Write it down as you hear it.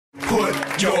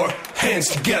your hands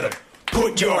together.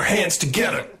 Put your hands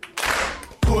together.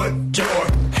 Put your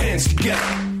hands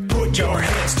together. Put your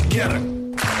hands together.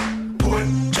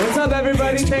 What's up,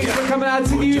 everybody? Thanks for coming out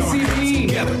to the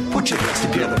UCB. Put your hands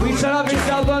together. Please shut off your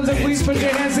cell phones and please put your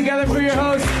hands together for your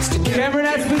host, Cameron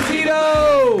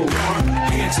Esposito.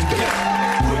 Hands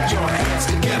together. Put your hands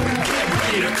together. Get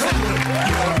ready to clap. Put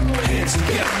your hands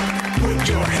together. Put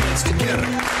your hands together.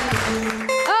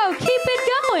 Oh, keep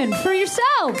it going for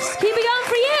yourselves. Keep it going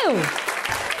for you.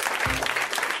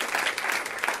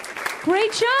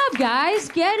 Great job, guys.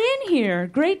 Get in here.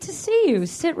 Great to see you.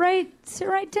 Sit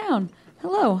right down.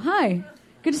 Hello. Hi.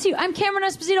 Good to see you. I'm Cameron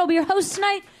Esposito. I'll be your host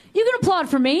tonight. You can applaud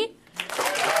for me.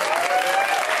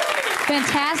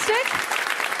 Fantastic.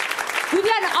 We've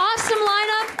got an awesome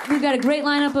lineup. We've got a great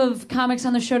lineup of comics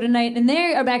on the show tonight, and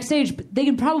they are backstage, but they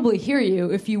can probably hear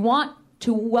you. If you want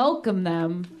to welcome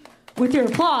them with your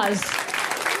applause,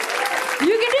 you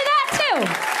can do that too.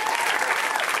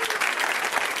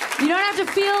 You don't have to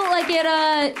feel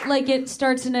like it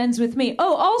starts and ends with me.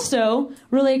 Oh, also,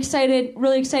 really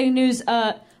exciting news.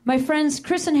 My friends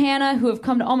Chris and Hannah, who have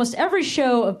come to almost every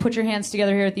show of Put Your Hands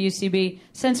Together here at the UCB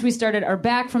since we started, are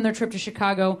back from their trip to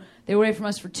Chicago. They were away from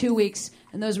us for 2 weeks,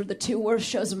 and those were the 2 worst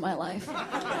shows of my life.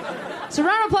 So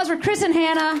round of applause for Chris and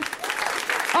Hannah.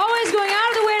 Always going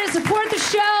out of the way to support the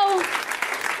show.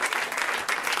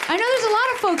 I know there's a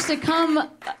lot of folks that come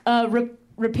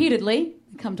repeatedly.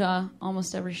 Come to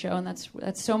almost every show, and that's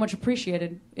so much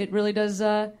appreciated. It really does.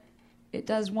 It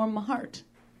does warm my heart.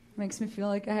 It makes me feel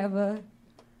like I have a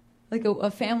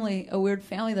family, a weird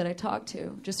family that I talk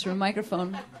to just through a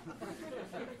microphone,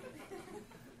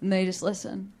 and they just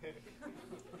listen,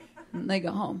 and they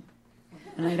go home,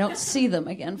 and I don't see them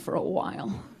again for a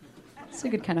while. It's a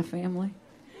good kind of family.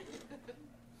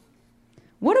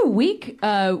 What a week!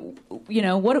 All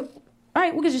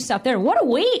right, we can just stop there. What a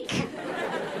week!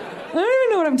 I don't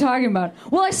even know what I'm talking about.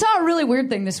 Well, I saw a really weird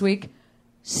thing this week.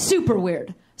 Super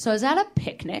weird. So I was at a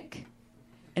picnic,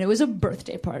 and it was a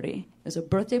birthday party. It was a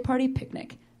birthday party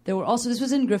picnic. This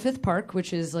was in Griffith Park,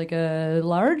 which is like a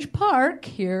large park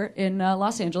here in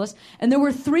Los Angeles. And there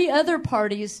were 3 other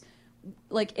parties,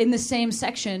 like in the same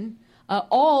section,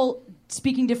 all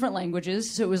speaking different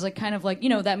languages. So it was like kind of like,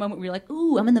 that moment where you're like,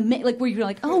 ooh, I'm in the like where you're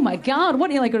like, oh my God, what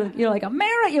are you like? You're like,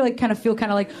 America. You like kind of feel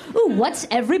kind of like, ooh, what's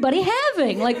everybody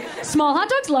having? Like small hot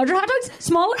dogs, larger hot dogs,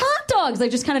 smaller hot dogs. Like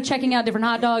just kind of checking out different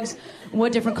hot dogs,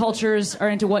 what different cultures are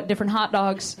into what different hot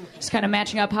dogs. Just kind of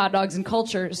matching up hot dogs and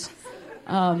cultures.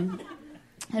 And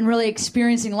really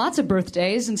experiencing lots of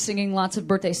birthdays and singing lots of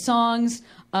birthday songs.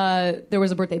 There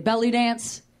was a birthday belly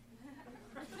dance.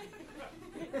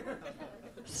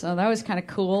 So that was kind of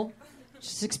cool,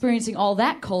 just experiencing all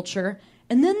that culture.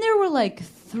 And then there were like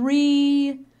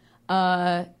 3,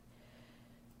 okay,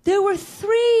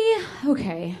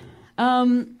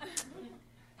 how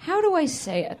do I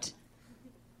say it?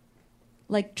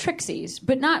 Like Trixies,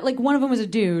 but not like one of them was a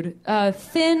dude.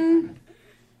 Thin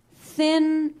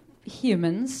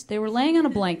humans. They were laying on a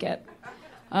blanket,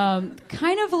 kind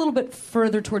of a little bit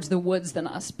further towards the woods than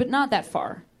us, but not that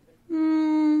far.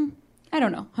 I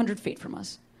don't know, 100 feet from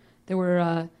us. They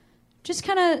were just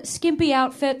kind of skimpy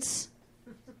outfits,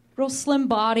 real slim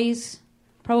bodies,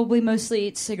 probably mostly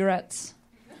eat cigarettes.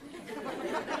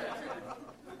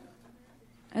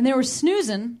 And they were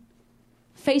snoozing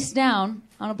face down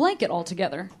on a blanket all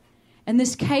together. And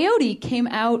this coyote came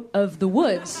out of the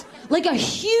woods, like a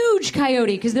huge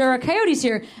coyote, because there are coyotes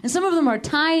here, and some of them are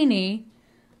tiny,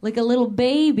 like a little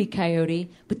baby coyote,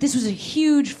 but this was a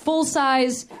huge,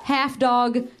 full-size,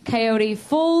 half-dog coyote,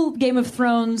 full Game of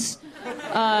Thrones,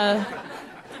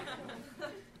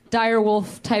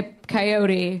 direwolf-type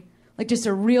coyote, like just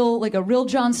a real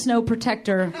Jon Snow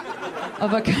protector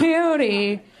of a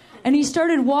coyote, and he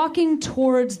started walking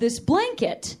towards this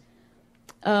blanket,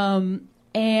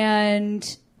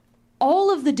 and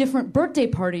all of the different birthday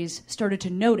parties started to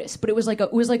notice, but it was like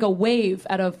a wave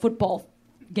at a football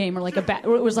game or like a bat. It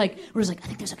was like I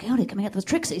think there's a coyote coming out those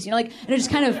Trixies, and it just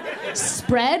kind of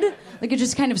spread. Like it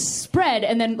just kind of spread,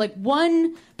 and then like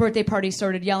one birthday party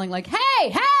started yelling like, "Hey,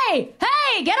 hey,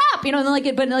 hey, get up!" And then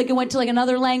it went to like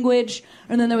another language,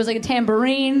 and then there was like a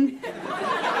tambourine.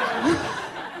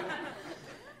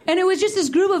 And it was just this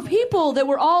group of people that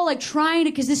were all like trying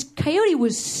to, because this coyote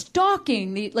was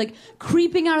stalking,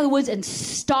 creeping out of the woods and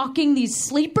stalking these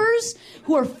sleepers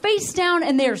who are face down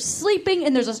and they're sleeping,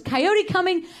 and there's a coyote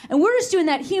coming, and we're just doing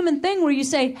that human thing where you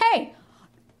say, hey,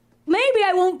 maybe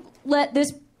I won't let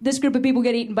this group of people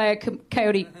get eaten by a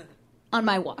coyote on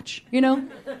my watch,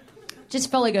 Just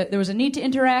felt like there was a need to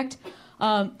interact.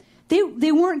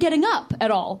 They weren't getting up at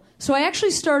all. So I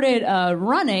actually started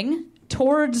running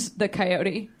towards the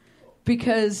coyote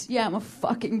because, yeah, I'm a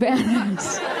fucking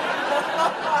badass.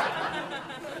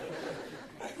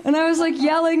 And I was like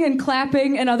yelling and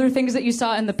clapping and other things that you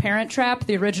saw in The Parent Trap,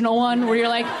 the original one, where you're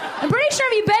like, I'm pretty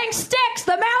sure if you bang sticks,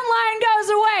 the mountain lion goes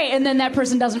away. And then that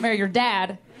person doesn't marry your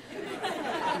dad.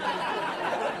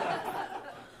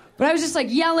 But I was just like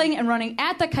yelling and running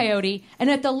at the coyote. And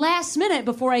at the last minute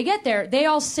before I get there, they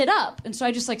all sit up. And so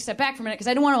I just like step back for a minute because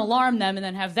I didn't want to alarm them and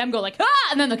then have them go like, ah!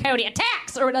 And then the coyote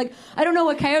attacks. Or like, I don't know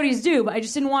what coyotes do, but I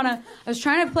just didn't want to. I was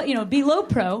trying to play, be low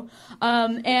pro.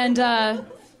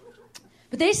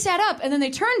 But they sat up and then they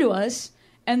turned to us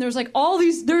and there's like all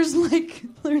these, there's like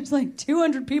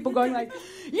 200 people going like,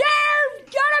 you're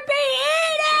gonna be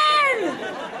eaten!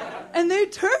 And they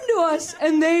turned to us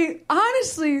and they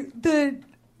honestly,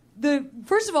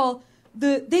 first of all,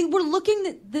 they were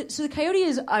looking, so the coyote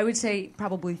is, I would say,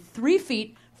 probably 3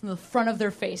 feet from the front of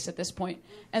their face at this point.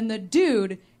 And the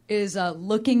dude is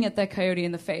looking at that coyote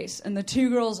in the face. And the 2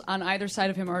 girls on either side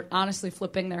of him are honestly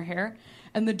flipping their hair.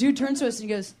 And the dude turns to us and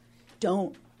he goes,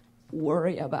 don't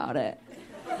worry about it.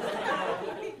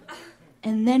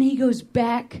 And then he goes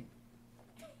back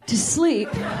to sleep.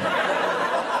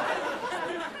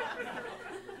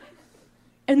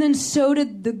 And then so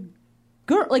did the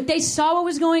girl. Like, they saw what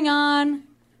was going on.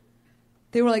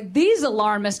 They were like, these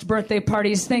alarmist birthday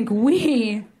parties think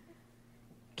we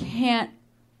can't.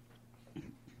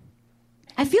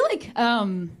 I feel like, I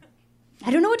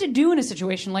don't know what to do in a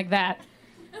situation like that.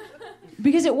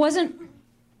 Because it wasn't.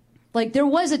 Like, there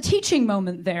was a teaching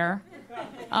moment there,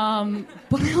 but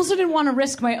I also didn't want to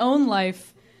risk my own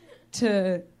life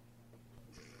to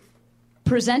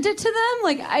present it to them.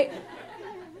 Like,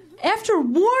 after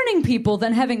warning people,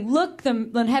 then having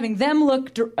them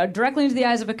look directly into the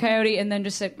eyes of a coyote, and then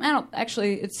just say, I don't,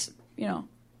 actually, it's,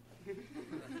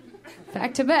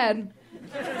 back to bed.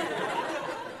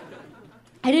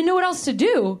 I didn't know what else to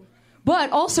do,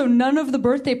 but also none of the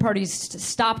birthday parties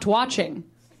stopped watching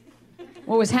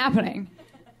what was happening.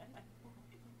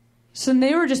 So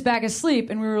they were just back asleep,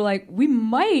 and we were like, we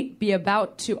might be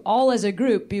about to, all as a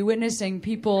group, be witnessing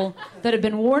people that have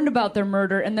been warned about their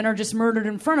murder and then are just murdered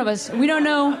in front of us. We don't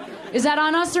know, is that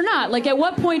on us or not? Like, at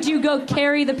what point do you go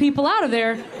carry the people out of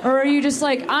there? Or are you just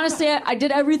like, honestly, I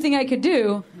did everything I could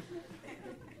do.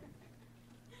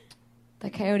 The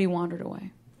coyote wandered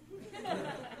away.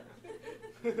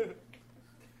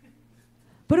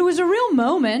 But it was a real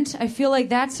moment. I feel like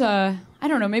that's I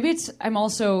don't know, maybe I'm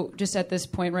also just at this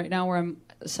point right now where I'm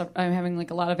having like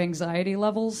a lot of anxiety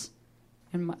levels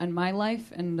in my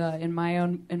life and in my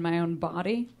own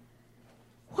body.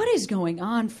 What is going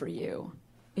on for you?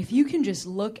 If you can just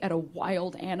look at a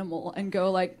wild animal and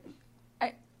go like,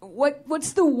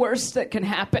 what's the worst that can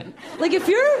happen? Like, if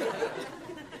you're,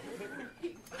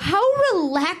 how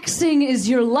relaxing is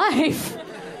your life?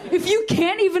 If you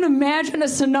can't even imagine a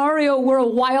scenario where a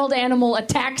wild animal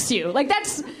attacks you. Like, that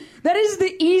is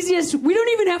the easiest. We don't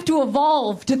even have to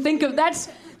evolve to think of. That's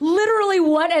literally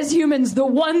what, as humans, the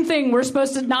one thing we're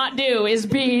supposed to not do is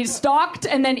be stalked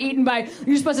and then eaten by.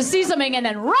 You're supposed to see something and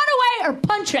then run away or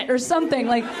punch it or something.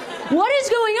 Like, what is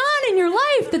going on in your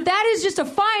life that is just a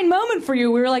fine moment for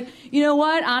you? We were like, you know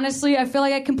what? Honestly, I feel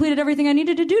like I completed everything I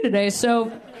needed to do today.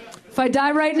 So if I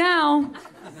die right now,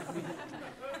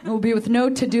 it will be with no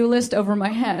to-do list over my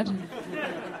head.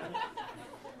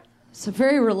 It's a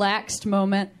very relaxed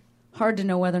moment. Hard to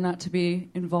know whether or not to be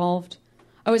involved.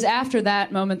 I was after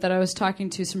that moment that I was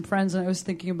talking to some friends, and I was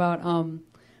thinking about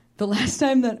the last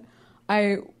time that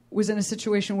I was in a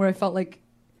situation where I felt like,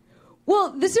 well,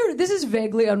 this is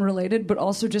vaguely unrelated, but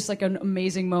also just like an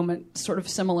amazing moment, sort of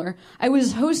similar. I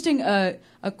was hosting a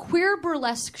queer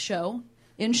burlesque show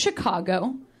in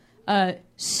Chicago.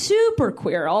 Super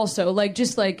queer, also,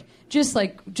 just kind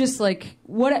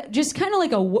of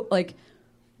like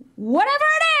whatever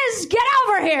it is, get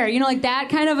over here, like that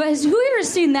kind of. Who ever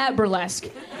seen that burlesque?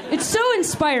 It's so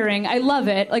inspiring. I love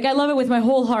it. Like, I love it with my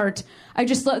whole heart. I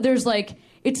just there's like,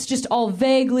 it's just all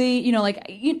vaguely,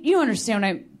 you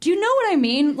understand do you know what I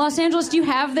mean? Los Angeles, do you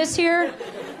have this here?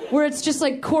 Where it's just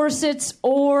like corsets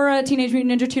or a Teenage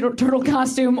Mutant Ninja Turtle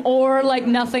costume or like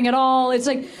nothing at all. It's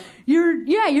like, you're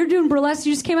doing burlesque,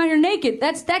 you just came out here naked.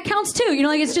 That counts too.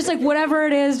 It's just like whatever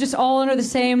it is, just all under the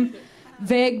same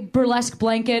vague burlesque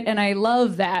blanket, and I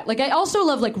love that. Like, I also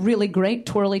love like really great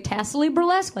twirly tassely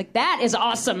burlesque. Like, that is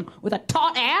awesome. With a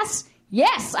taut ass,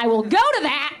 yes, I will go to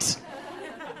that.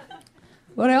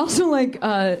 But I also like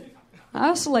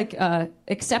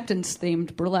acceptance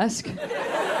themed burlesque.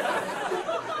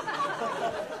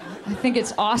 I think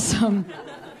it's awesome,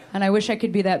 and I wish I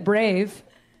could be that brave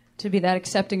to be that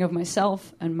accepting of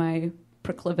myself and my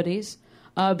proclivities.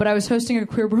 but I was hosting a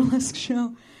queer burlesque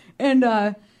show, and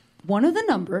one of the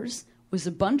numbers was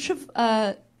a bunch of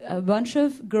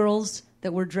girls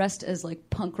that were dressed as like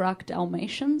punk rock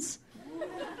Dalmatians,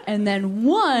 and then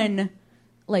one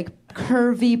like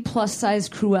curvy plus size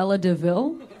Cruella de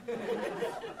Vil.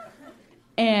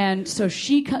 And so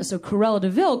Cruella de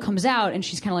Vil comes out and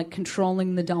she's kind of like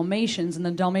controlling the Dalmatians, and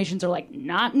the Dalmatians are like,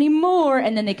 not anymore.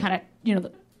 And then they kind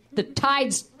of, the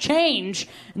tides change,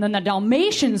 and then the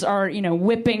Dalmatians are,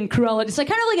 whipping Cruella. It's like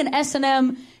kind of like an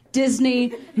S&M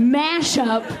Disney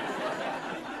mashup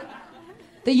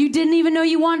that you didn't even know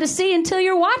you wanted to see until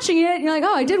you're watching it. And you're like,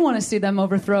 oh, I did want to see them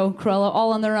overthrow Cruella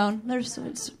all on their own.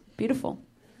 It's beautiful.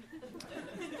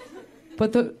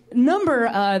 But the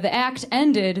act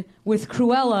ended with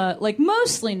Cruella, like,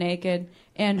 mostly naked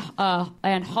and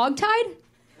hogtied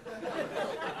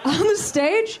on the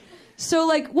stage. So,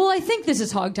 like, well, I think this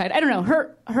is hogtied. I don't know.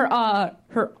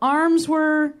 Her arms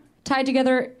were tied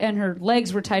together and her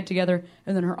legs were tied together,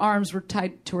 and then her arms were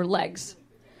tied to her legs.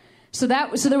 So there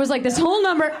was like this whole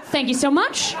number. Thank you so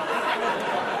much.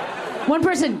 One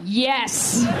person,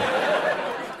 yes.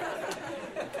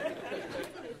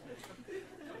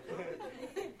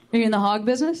 Are you in the hog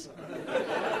business?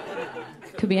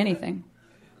 Could be anything.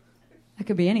 That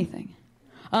could be anything.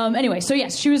 Anyway, so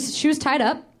yes, she was tied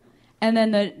up, and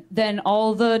then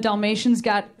all the Dalmatians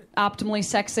got optimally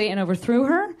sexy and overthrew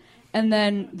her, and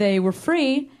then they were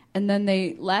free, and then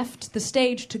they left the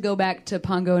stage to go back to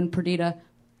Pongo and Perdita,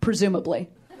 presumably.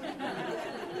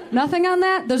 Nothing on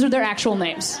that? Those are their actual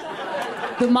names.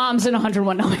 The moms in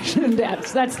 101 Dalmatians and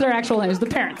dads. That's their actual names. The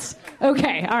parents.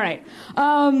 Okay, all right.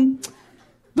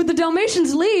 But the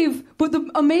Dalmatians leave, but the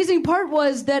amazing part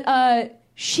was that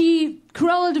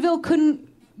Cruella de Vil couldn't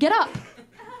get up.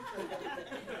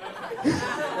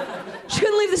 She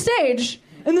couldn't leave the stage.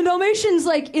 And the Dalmatians,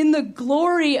 like, in the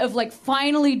glory of, like,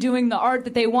 finally doing the art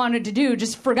that they wanted to do,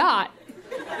 just forgot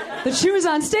that she was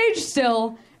on stage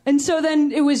still. And so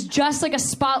then it was just, like, a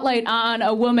spotlight on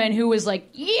a woman who was, like,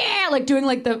 yeah, like, doing,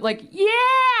 like,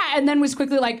 yeah, and then was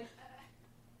quickly like,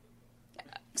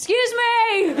 excuse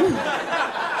me!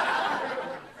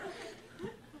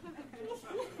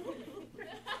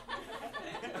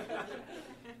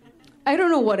 I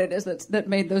don't know what it is that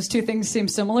made those two things seem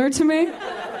similar to me.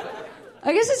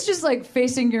 I guess it's just like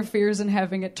facing your fears and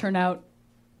having it turn out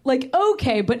like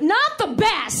okay, but not the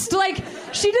best. Like,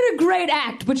 she did a great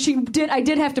act, but I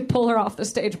did have to pull her off the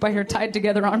stage by her tied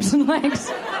together arms and legs.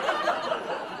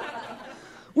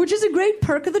 Which is a great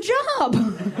perk of the job.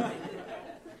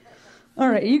 All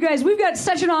right, you guys, we've got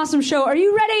such an awesome show. Are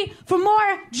you ready for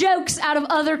more jokes out of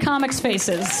other comics'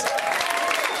 faces?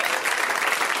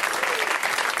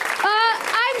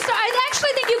 I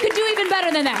actually think you could do even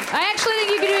better than that. I actually think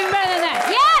you could do even better than that.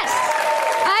 Yes!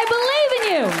 I believe in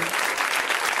you.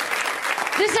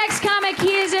 This next comic,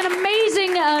 he is an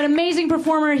amazing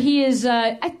performer. He is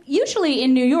usually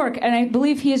in New York, and I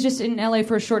believe he is just in LA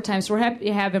for a short time, so we're happy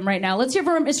to have him right now. Let's hear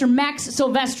from Mr. Max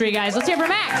Silvestri, guys. Let's hear from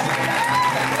Max.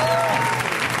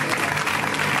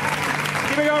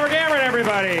 Keeping over Cameron,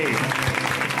 everybody.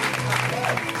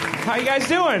 How you guys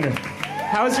doing?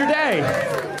 How was your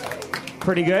day?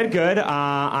 Pretty good, good.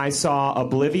 I saw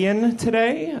Oblivion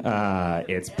today.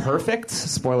 It's perfect.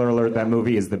 Spoiler alert, that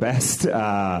movie is the best.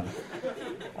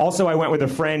 Also, I went with a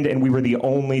friend, and we were the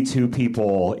only two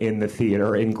people in the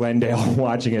theater in Glendale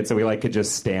watching it, so we could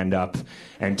just stand up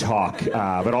and talk.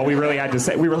 But all we really had to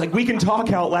say, we were like, we can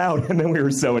talk out loud, and then we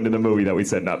were so into the movie that we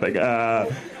said nothing.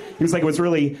 He was like, it was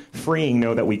really freeing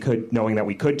knowing that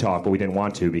we could talk, but we didn't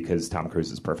want to because Tom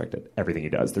Cruise is perfect at everything he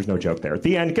does. There's no joke there. At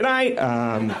the end, good night.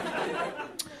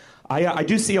 I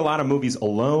do see a lot of movies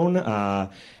alone,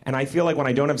 and I feel like when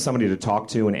I don't have somebody to talk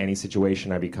to in any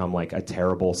situation, I become like a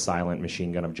terrible silent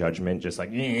machine gun of judgment, just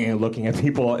like looking at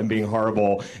people and being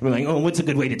horrible, and being like, oh, what's a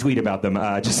good way to tweet about them?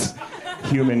 Just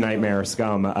human nightmare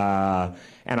scum.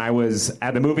 And I was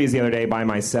at the movies the other day by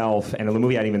myself, and the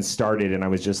movie hadn't even started, and I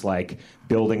was just like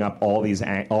building up all this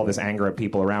anger at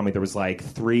people around me. There was like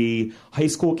 3 high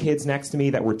school kids next to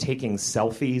me that were taking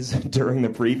selfies during the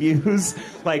previews,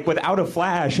 like without a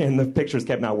flash, and the pictures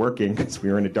kept not working because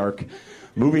we were in a dark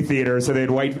movie theater, so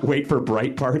they'd wait for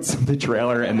bright parts of the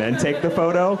trailer and then take the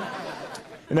photo.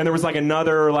 And then there was like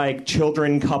another like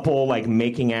children couple like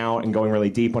making out and going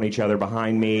really deep on each other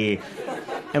behind me.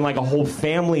 And like a whole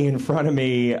family in front of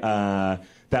me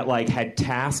that like had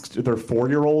tasked their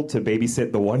 4-year-old to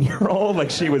babysit the 1-year-old. Like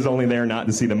she was only there not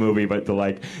to see the movie, but to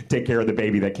like take care of the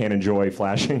baby that can't enjoy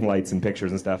flashing lights and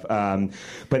pictures and stuff.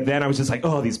 But then I was just like,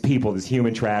 oh, these people, this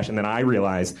human trash. And then I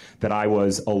realized that I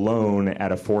was alone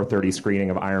at a 4:30 screening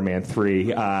of Iron Man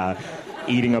 3.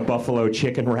 eating a buffalo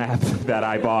chicken wrap that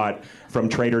I bought from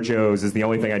Trader Joe's is the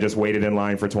only thing. I just waited in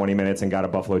line for 20 minutes and got a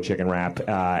buffalo chicken wrap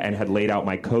and had laid out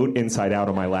my coat inside out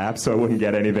on my lap so I wouldn't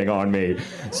get anything on me.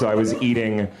 So I was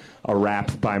eating a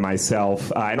wrap by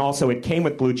myself. And also it came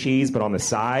with blue cheese, but on the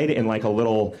side in like a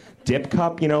little dip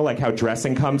cup, you know, like how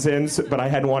dressing comes in. But I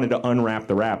hadn't wanted to unwrap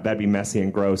the wrap. That'd be messy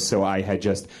and gross. So I had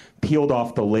just peeled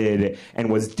off the lid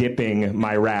and was dipping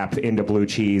my wrap into blue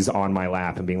cheese on my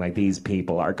lap and being like, these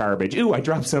people are garbage. Ooh, I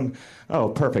dropped some. Oh,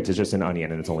 perfect. It's just an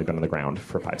onion and it's only been on the ground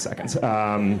for 5 seconds.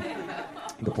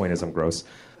 The point is I'm gross.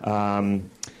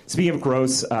 Speaking of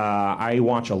gross, I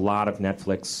watch a lot of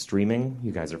Netflix streaming.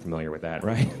 You guys are familiar with that,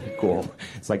 right? Cool.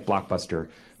 It's like Blockbuster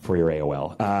for your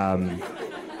AOL.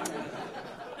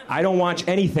 I don't watch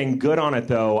anything good on it,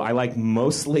 though. I like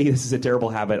mostly, this is a terrible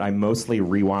habit, I mostly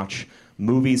rewatch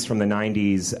movies from the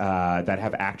 90s that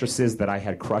have actresses that I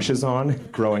had crushes on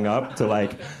growing up to,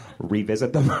 like,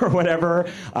 revisit them or whatever.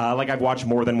 Like, I've watched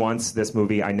more than once this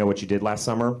movie, I Know What You Did Last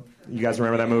Summer. You guys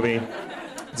remember that movie?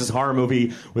 It's this horror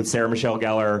movie with Sarah Michelle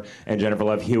Gellar and Jennifer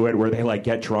Love Hewitt where they like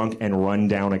get drunk and run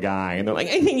down a guy and they're like,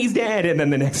 I think he's dead, and then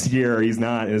the next year he's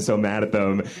not and is so mad at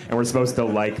them, and we're supposed to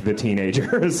like the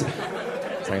teenagers.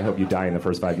 It's like, I hope you die in the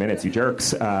first 5 minutes, you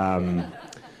jerks.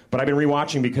 But I've been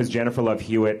rewatching because Jennifer Love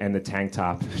Hewitt and the tank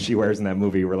top she wears in that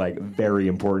movie were like very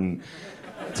important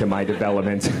to my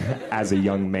development as a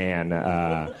young man.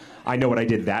 I Know What I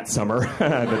Did That Summer,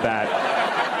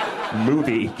 that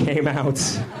movie came out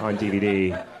on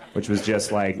DVD, which was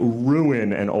just like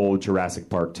ruin an old Jurassic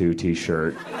Park 2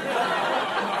 t-shirt.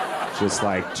 Just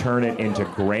like turn it into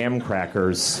graham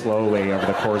crackers slowly over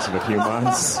the course of a few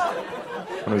months.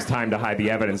 When it was time to hide the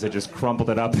evidence, it just crumpled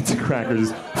it up into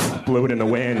crackers, blew it in the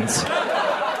wind,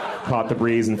 caught the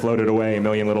breeze and floated away a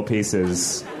million little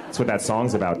pieces. That's what that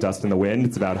song's about, Dust in the Wind.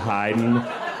 It's about hiding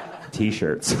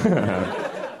t-shirts.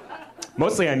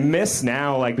 Mostly I miss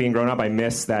now, like being grown up, I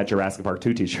miss that Jurassic Park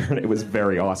 2 t-shirt. It was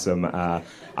very awesome.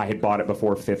 I had bought it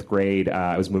before 5th grade.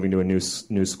 I was moving to a new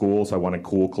school, so I wanted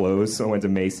cool clothes. So I went to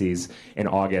Macy's in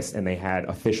August, and they had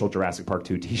official Jurassic Park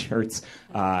 2 t-shirts.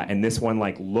 And this one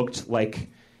like looked like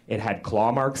it had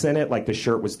claw marks in it. Like the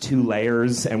shirt was 2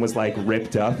 layers and was like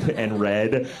ripped up and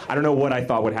red. I don't know what I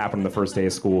thought would happen on the first day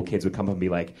of school. Kids would come up and be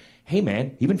like, hey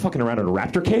man, you been fucking around in a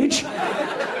raptor cage?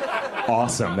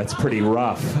 Awesome, that's pretty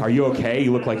rough. Are you okay?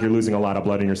 You look like you're losing a lot of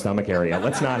blood in your stomach area.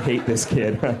 Let's not hate this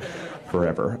kid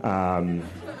forever.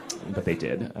 But they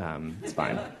did. It's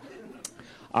fine.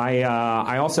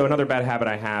 I also, another bad habit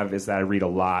I have is that I read a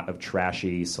lot of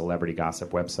trashy celebrity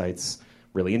gossip websites.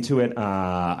 Really into it.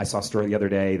 I saw a story the other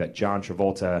day that John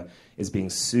Travolta is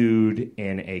being sued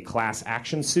in a class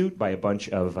action suit by a bunch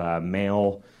of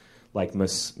male like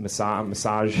masseurs. It's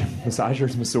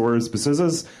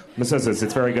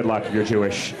very good luck if you're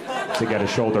Jewish to get a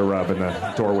shoulder rub in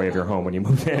the doorway of your home when you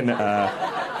move in.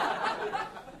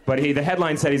 But the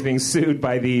headline said he's being sued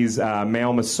by these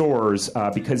male masseurs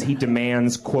because he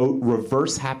demands, quote,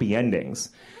 reverse happy endings.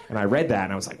 And I read that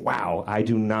and I was like, wow, I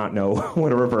do not know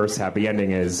what a reverse happy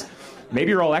ending is.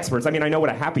 Maybe you're all experts. I mean, I know what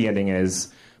a happy ending is,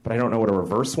 but I don't know what a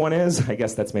reverse one is. I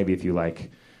guess that's maybe if you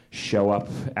like show up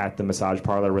at the massage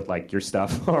parlor with like your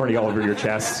stuff already all over your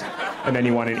chest, and then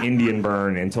you want an Indian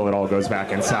burn until it all goes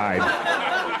back inside,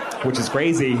 which is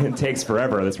crazy. It takes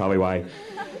forever. That's probably why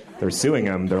they're suing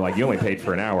him. They're like, you only paid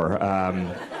for an hour.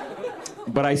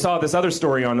 But I saw this other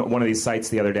story on one of these sites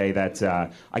the other day that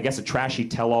I guess a trashy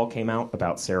tell-all came out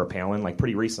about Sarah Palin, like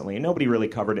pretty recently, and nobody really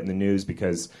covered it in the news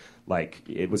because like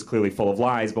it was clearly full of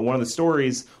lies. But one of the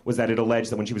stories was that it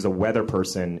alleged that when she was a weather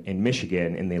person in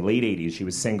Michigan in the late 80s, she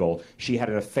was single, she had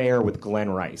an affair with Glenn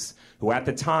Rice, who at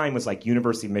the time was like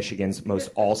University of Michigan's most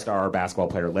all-star basketball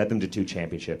player, led them to 2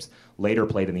 championships, later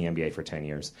played in the NBA for 10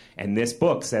 years. And this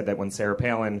book said that when Sarah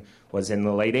Palin was in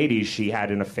the late 80s, she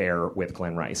had an affair with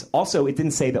Glenn Rice. Also, it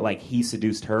didn't say that like he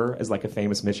seduced her as like a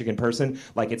famous Michigan person.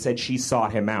 Like it said she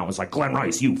sought him out. It was like, Glenn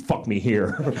Rice, you fuck me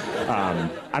here. I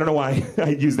don't know why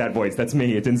I used that voice. That's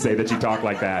me. It didn't say that she talked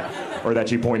like that or that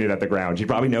she pointed at the ground. She'd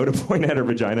probably know to point at her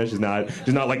vagina. She's not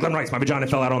like, Glenn Rice, my vagina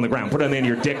fell out on the ground. Put it in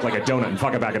your dick like a donut and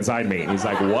fuck it back inside me. And he's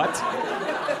like, what?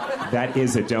 That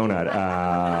is a donut.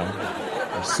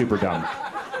 Super dumb.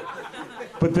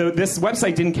 But this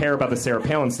website didn't care about the Sarah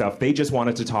Palin stuff. They just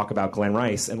wanted to talk about Glenn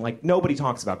Rice. And like nobody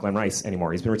talks about Glenn Rice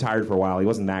anymore. He's been retired for a while. He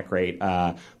wasn't that great.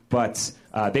 But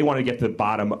they wanted to get to the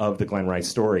bottom of the Glenn Rice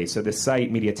story. So this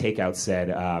site, Media Takeout,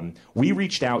 said, we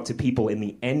reached out to people in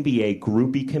the NBA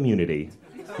groupie community.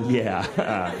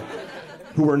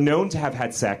 Who were known to have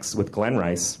had sex with Glenn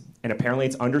Rice. And apparently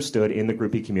it's understood in the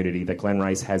groupie community that Glenn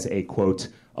Rice has a, quote,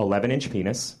 11-inch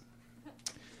penis.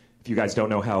 If you guys don't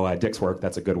know how dicks work,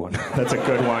 that's a good one. That's a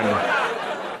good one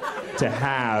to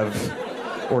have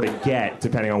or to get,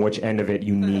 depending on which end of it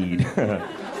you need.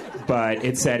 But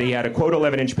it said he had a, quote,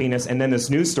 11-inch penis, and then this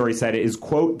news story said it is,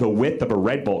 quote, the width of a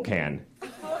Red Bull can.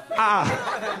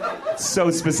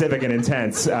 So specific and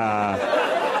intense.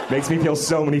 Makes me feel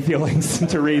so many feelings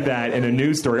to read that in a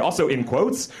news story. Also, in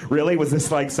quotes, really? Was this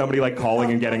like somebody like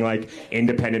calling and getting like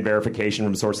independent verification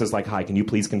from sources like, hi, can you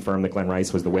please confirm that Glenn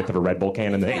Rice was the width of a Red Bull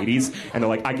can in the 80s? And they're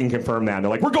like, I can confirm that. And they're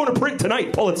like, we're going to print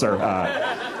tonight, Pulitzer.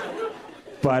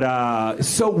 But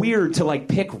so weird to like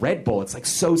pick Red Bull. It's like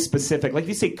so specific. Like if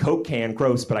you say Coke can,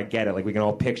 gross, but I get it. Like we can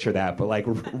all picture that. But like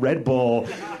Red Bull...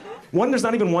 One, there's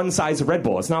not even one size of Red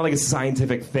Bull. It's not like a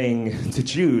scientific thing to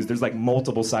choose. There's like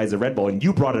multiple sizes of Red Bull. And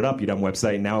you brought it up, you dumb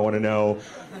website. Now I want to know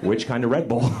which kind of Red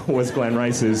Bull was Glenn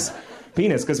Rice's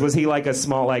penis. Because was he like a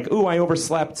small, like, ooh, I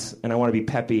overslept and I want to be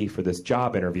peppy for this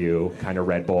job interview kind of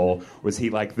Red Bull? Was he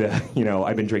like the, you know,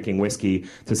 I've been drinking whiskey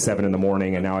to 7 in the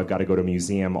morning and now I've got to go to a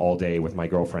museum all day with my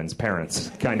girlfriend's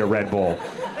parents kind of Red Bull?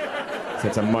 So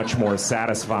it's a much more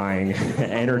satisfying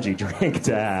energy drink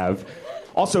to have.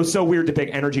 Also, so weird to pick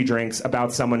energy drinks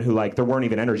about someone who, like, there weren't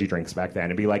even energy drinks back then.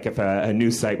 It'd be like if a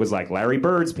news site was like, Larry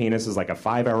Bird's penis is like a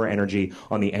 5-hour energy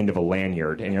on the end of a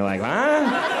lanyard. And you're like,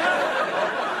 I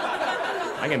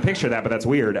can picture that, but that's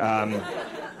weird.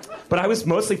 But I was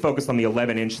mostly focused on the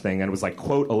 11-inch thing, and it was like,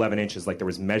 quote, 11 inches, like there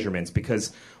was measurements,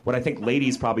 because what I think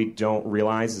ladies probably don't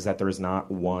realize is that there is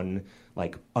not one,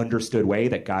 like, understood way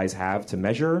that guys have to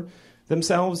measure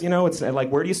themselves, you know? It's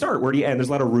like, where do you start? Where do you end? There's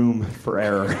a lot of room for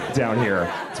error down here.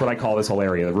 That's what I call this whole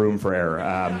area, the room for error.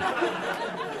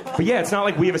 But yeah, it's not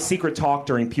like we have a secret talk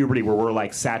during puberty where we're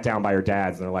like sat down by our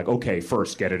dads and they're like, okay,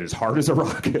 first get it as hard as a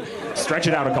rock. Stretch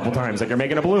it out a couple times like you're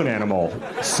making a balloon animal.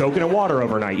 Soak it in water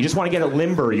overnight. You just want to get it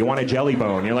limber. You want a jelly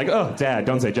bone. You're like, oh, Dad,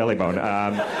 don't say jelly bone.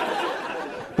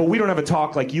 But we don't have a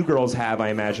talk like you girls have, I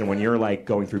imagine, when you're like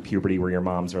going through puberty where your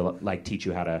moms are like teach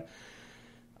you how to,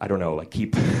 I don't know, like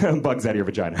keep bugs out of your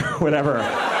vagina, whatever.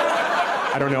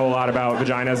 I don't know a lot about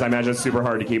vaginas. I imagine it's super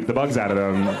hard to keep the bugs out of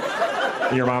them.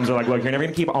 Your moms are like, look, you're never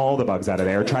going to keep all the bugs out of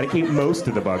there. Try to keep most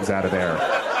of the bugs out of there.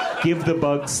 Give the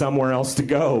bugs somewhere else to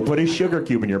go. Put a sugar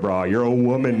cube in your bra. You're a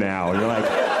woman now. And you're like,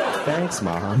 thanks,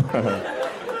 Mom.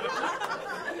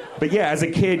 But yeah, as a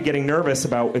kid, getting nervous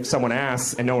about if someone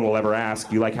asks, and no one will ever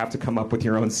ask, you like have to come up with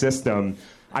your own system.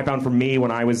 I found for me,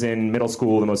 when I was in middle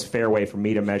school, the most fair way for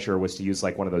me to measure was to use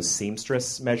like one of those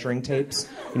seamstress measuring tapes.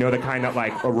 You know, the kind that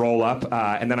like roll up.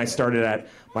 And then I started at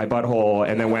my butthole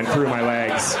and then went through my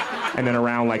legs and then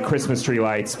around like Christmas tree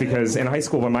lights, because in high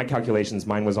school, by my calculations,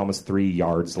 mine was almost 3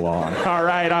 yards long. All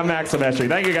right, I'm Max Silvestri.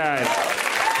 Thank you, guys.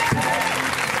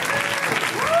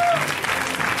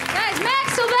 Guys,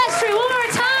 Max Silvestri, one more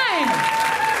time.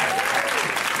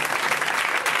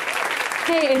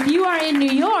 Hey, if you are in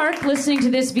New York listening to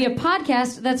this via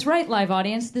podcast, that's right, live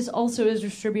audience. This also is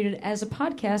distributed as a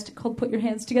podcast called Put Your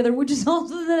Hands Together, which is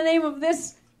also the name of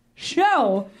this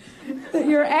show that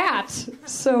you're at.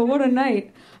 So what a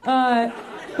night. But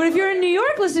if you're in New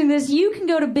York listening to this, you can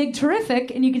go to Big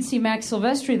Terrific and you can see Max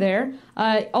Silvestri there.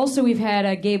 Also, we've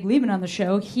had Gabe Liebman on the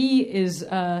show. He is,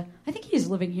 I think he's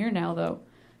living here now, though.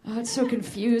 Oh, it's so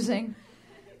confusing.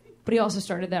 But he also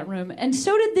started that room. And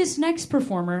so did this next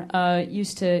performer,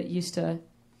 used to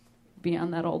be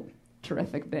on that old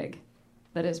Terrific Big.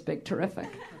 That is Big Terrific.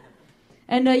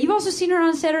 And you've also seen her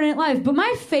on Saturday Night Live. But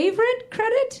my favorite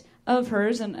credit of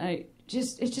hers, and it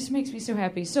just makes me so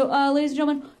happy. So, ladies and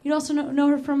gentlemen, you'd also know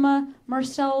her from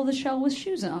Marcel the Shell with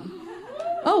Shoes On.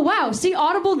 Oh, wow. See,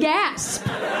 audible gasp.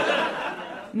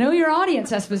 Know your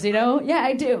audience, Esposito. Yeah,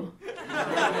 I do.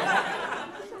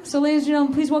 So, ladies and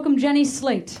gentlemen, please welcome Jenny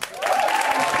Slate.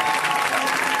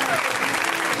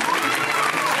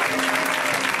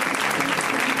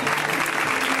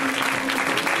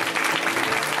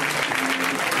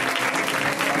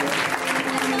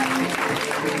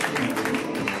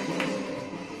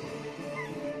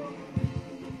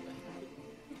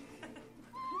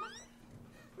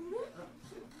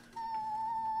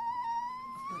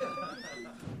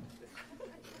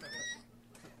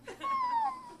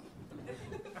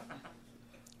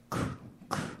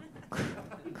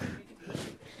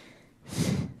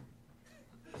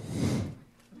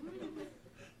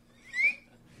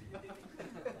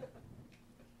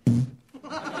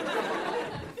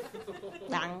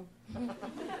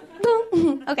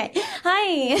 Okay.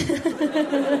 Hi.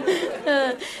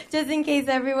 Just in case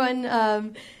everyone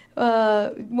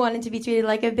wanted to be treated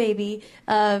like a baby,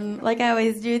 like I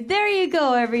always do. There you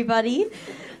go, everybody.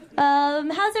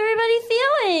 How's everybody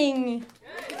feeling?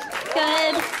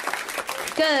 Good.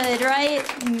 Good, right?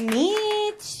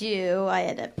 Me too. I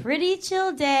had a pretty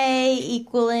chill day,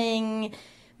 equaling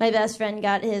my best friend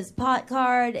got his pot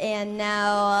card, and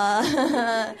now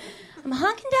I'm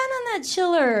honking down on that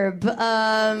chillerb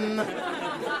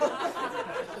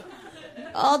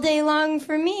all day long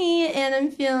for me, and I'm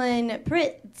feeling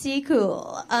pretty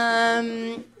cool.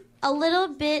 A little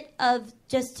bit of,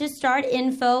 just to start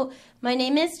info, my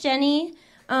name is Jenny.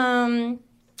 I'm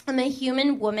a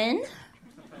human woman.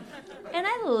 And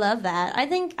I love that. I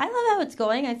love how it's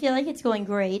going. I feel like it's going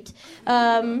great.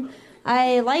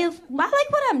 I like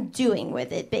what I'm doing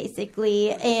with it,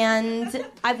 basically. And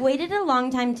I've waited a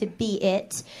long time to be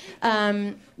it.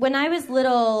 When I was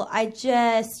little, I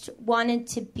just wanted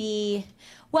to be...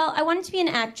 Well, I wanted to be an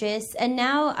actress, and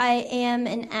now I am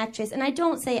an actress. And I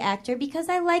don't say actor because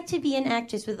I like to be an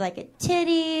actress with, like,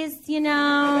 titties, you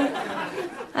know?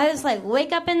 I just, like,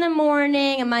 wake up in the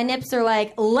morning, and my nips are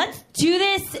like, let's do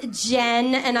this,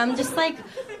 Jen. And I'm just, like,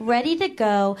 ready to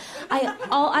go.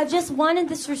 I've just wanted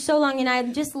this for so long, and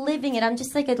I'm just living it. I'm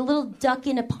just like a little duck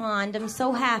in a pond. I'm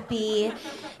so happy.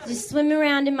 Just swimming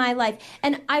around in my life.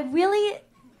 And I really...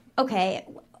 Okay...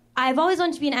 I've always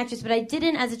wanted to be an actress, but I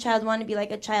didn't, as a child, want to be, like,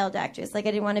 a child actress. Like,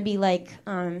 I didn't want to be, like,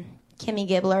 Kimmy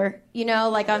Gibbler, you know,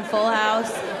 like on Full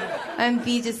House, and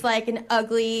be just, like, an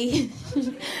ugly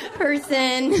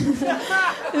person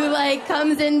who, like,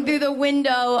 comes in through the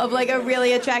window of, like, a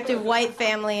really attractive white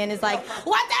family and is like,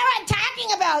 what are they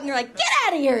talking about? And you're like, get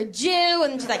out of here, Jew!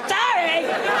 And she's like, sorry!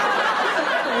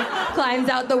 Climbs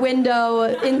out the window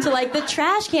into, like, the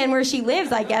trash can where she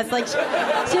lives, I guess. Like, she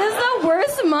has the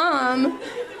worst mom.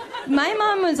 My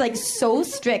mom was, like, so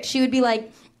strict. She would be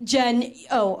like, Jen...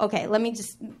 Oh, okay, let me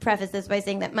just preface this by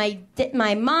saying that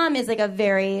my mom is, like, a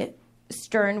very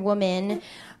stern woman.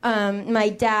 My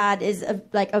dad is, a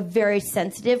very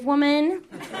sensitive woman.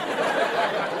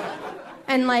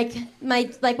 And, like,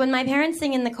 when my parents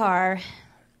sing in the car...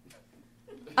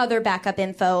 Other backup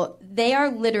info, they are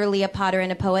literally a potter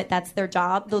and a poet. That's their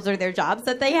job. Those are their jobs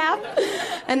that they have.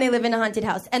 And they live in a haunted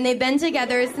house. And they've been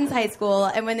together since high school.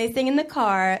 And when they sing in the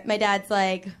car, my dad's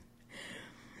like,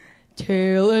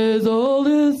 tale as old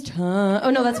as time. Oh,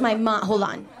 no, that's my mom. Hold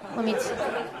on.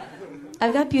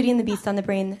 I've got Beauty and the Beast on the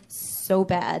brain so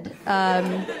bad.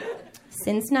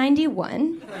 Since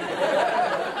 91.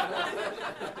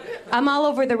 I'm all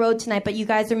over the road tonight, but you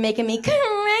guys are making me crazy.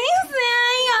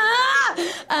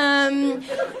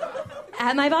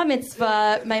 At my bar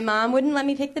mitzvah, my mom wouldn't let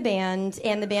me pick the band,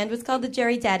 and the band was called the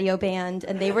Jerry Daddio Band,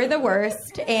 and they were the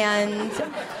worst. And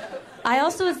I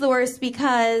also was the worst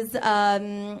because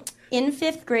in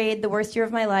 5th grade, the worst year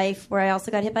of my life, where I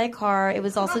also got hit by a car, it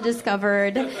was also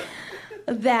discovered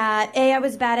that A, I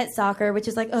was bad at soccer, which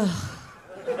is like, ugh.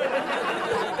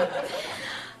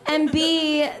 And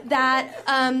B, that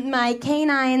my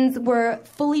canines were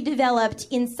fully developed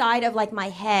inside of, like, my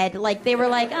head. Like, they were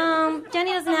like,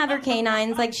 Jenny doesn't have her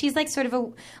canines. Like, she's, like, sort of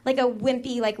a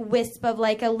wimpy, like, wisp of,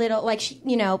 like, a little, like,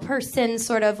 person,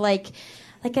 sort of, like,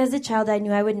 as a child, I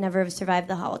knew I would never have survived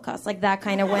the Holocaust. Like, that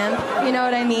kind of wimp. You know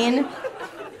what I mean?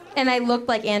 And I looked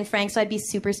like Anne Frank, so I'd be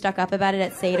super stuck up about it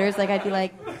at Seder's. Like, I'd be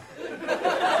like...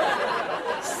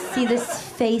 See this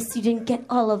face, you didn't get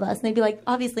all of us. And they'd be like,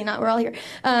 obviously not, we're all here.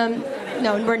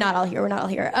 No, we're not all here, Oh my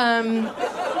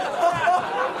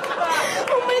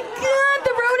God,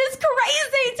 the road is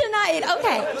crazy tonight.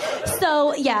 Okay,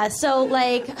 so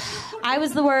like, I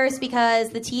was the worst because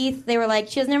the teeth, they were like,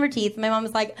 she doesn't have her teeth. My mom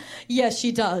was like, yes,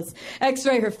 she does.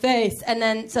 X-ray her face. And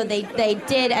then, so they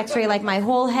did X-ray, like, my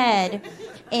whole head.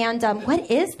 And, what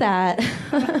is that?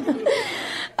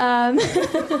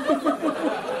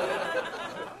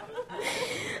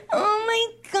 Oh my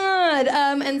God.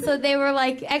 And so they were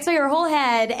like, X-ray your whole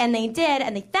head, and they did,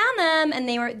 and they found them, and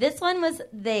this one was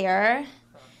there,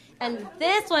 and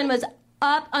this one was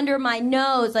up under my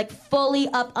nose, like fully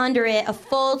up under it, a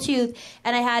full tooth,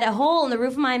 and I had a hole in the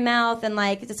roof of my mouth, and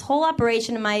like this whole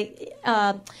operation, and my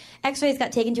X-rays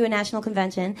got taken to a national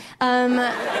convention.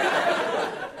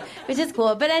 Which is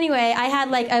cool. But anyway,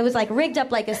 I was rigged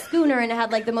up like a schooner, and I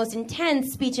had like the most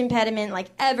intense speech impediment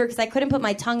like ever, because I couldn't put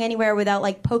my tongue anywhere without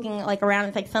like poking like around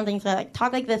with like something, so I like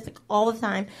talk like this all the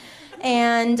time.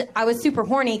 And I was super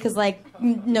horny because like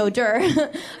no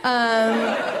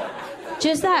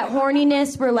just that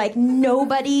horniness where like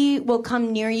nobody will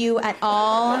come near you at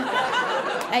all,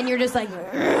 and you're just like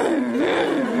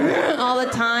all the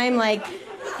time, like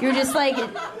you're just like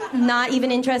not even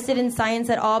interested in science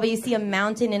at all, but you see a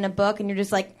mountain in a book and you're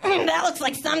just like, that looks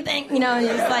like something, you know, and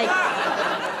you just like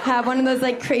have one of those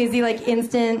like crazy like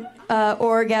instant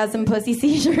orgasm pussy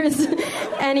seizures.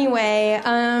 Anyway,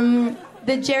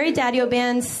 the Jerry Daddio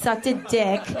Band sucked a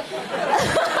dick.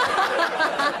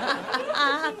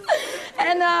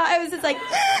 And I was just like,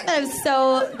 I was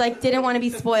so like didn't want to be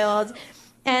spoiled.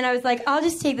 And I was like, I'll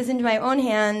just take this into my own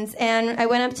hands. And I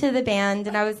went up to the band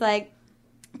and I was like,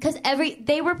 because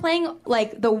they were playing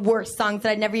like the worst songs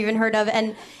that I'd never even heard of.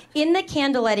 And in the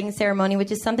candle lighting ceremony,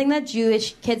 which is something that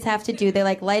Jewish kids have to do, they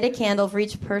like light a candle for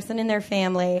each person in their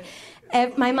family.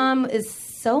 My mom is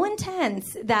so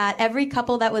intense that every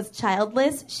couple that was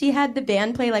childless, she had the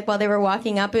band play like while they were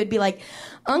walking up. It would be like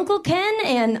Uncle Ken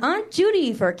and Aunt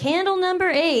Judy for candle number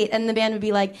 8, and the band would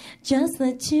be like, just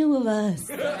the two of us.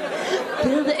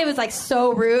 It was like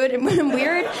so rude and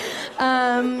weird.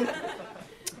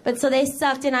 But so they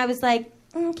sucked, and I was like,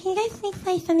 can you guys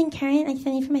play something current, like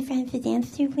something for my friends to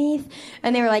dance to, please?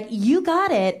 And they were like, you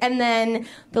got it. And then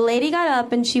the lady got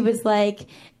up and she was like,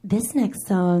 this next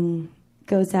song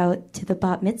goes out to the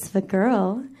bat mitzvah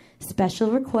girl.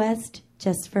 Special request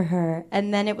just for her.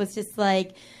 And then it was just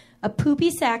like a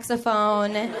poopy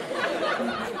saxophone.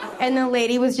 And the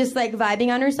lady was just like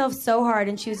vibing on herself so hard,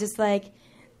 and she was just like,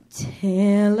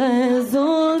 tale as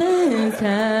old as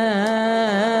time.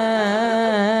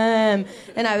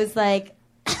 And I was like,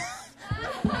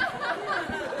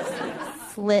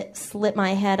 slit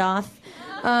my head off.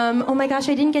 Oh my gosh,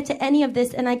 I didn't get to any of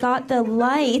this, and I got the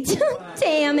light.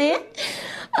 Damn it.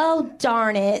 Oh,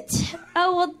 darn it.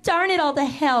 Oh, well, darn it all to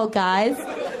hell, guys.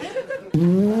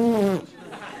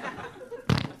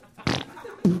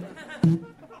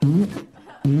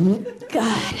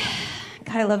 God,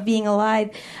 I love being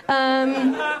alive.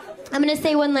 I'm going to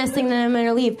say one last thing, then I'm going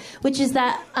to leave, which is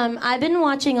that I've been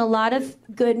watching a lot of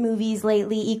good movies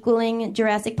lately, equaling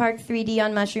Jurassic Park 3D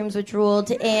on mushrooms, which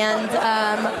ruled. And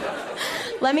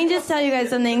let me just tell you guys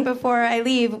something before I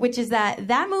leave, which is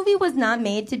that movie was not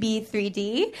made to be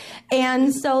 3D.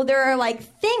 And so there are like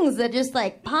things that just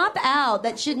like pop out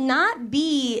that should not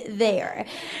be there.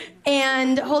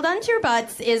 And hold on to your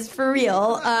butts is for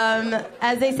real,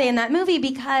 as they say in that movie,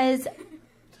 because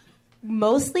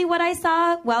mostly what I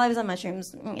saw while I was on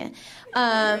mushrooms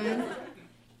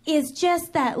is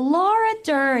just that Laura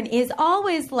Dern is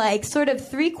always like sort of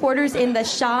 3/4 in the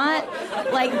shot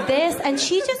like this, and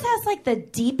she just has like the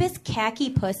deepest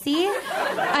khaki pussy,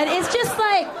 and it's just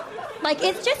like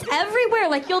it's just everywhere.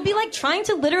 Like you'll be like trying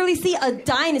to literally see a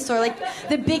dinosaur, like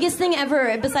the biggest thing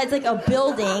ever besides like a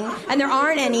building, and there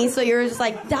aren't any, so you're just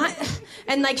like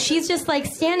and like she's just like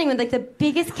standing with like the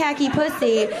biggest khaki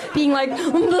pussy being like,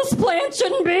 this plant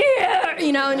shouldn't be here,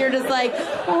 you know, and you're just like,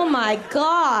 oh my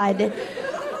God.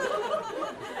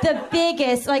 The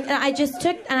biggest, like, I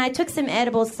took some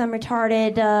edibles because I'm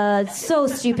retarded. So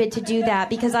stupid to do that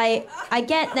because I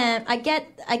get them. I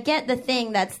get the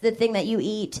thing that's the thing that you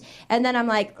eat, and then I'm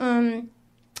like,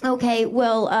 okay,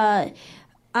 well,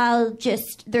 I'll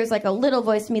just. There's like a little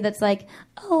voice in me that's like,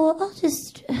 oh, I'll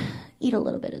just eat a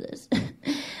little bit of this. I'm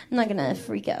not gonna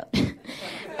freak out.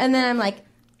 And then I'm like,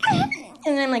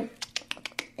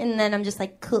 and then I'm just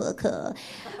like, cool.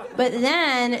 But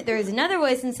then there's another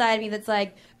voice inside me that's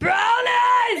like,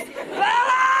 brownies!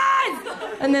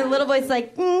 And then a little voice is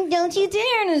like, don't you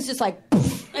dare. And it's just like,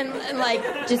 and like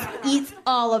just eats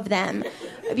all of them.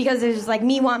 Because there's just like,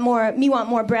 me want more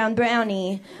brown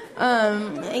brownie.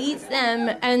 Eats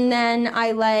them. And then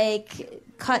I like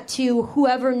cut to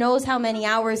whoever knows how many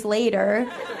hours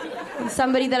later.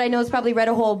 Somebody that I know has probably read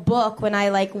a whole book when I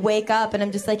like wake up and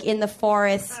I'm just like in the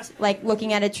forest, like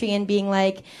looking at a tree and being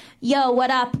like, yo, what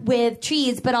up with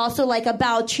trees, but also like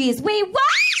about trees. Wait, what?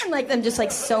 And like I'm just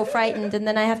like so frightened, and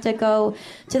then I have to go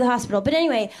to the hospital. But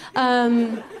anyway,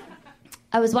 I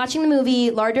was watching the movie.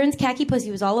 Laura Dern's khaki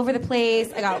pussy was all over the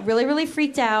place. I got really, really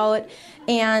freaked out.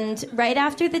 And right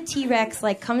after the T-Rex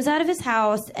like comes out of his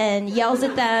house and yells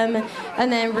at them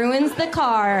and then ruins the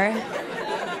car.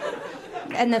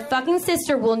 And the fucking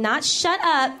sister will not shut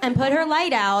up and put her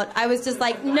light out. I was just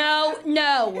like, no,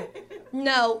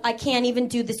 I can't even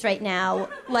do this right now.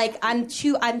 Like, I'm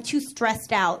too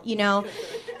stressed out, you know?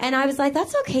 And I was like,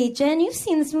 that's okay, Jen. You've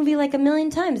seen this movie like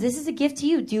 1,000,000 times. This is a gift to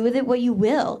you. Do with it what you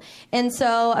will. And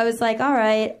so I was like, all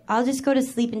right, I'll just go to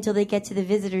sleep until they get to the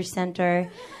visitor center.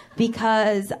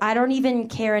 Because I don't even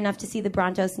care enough to see the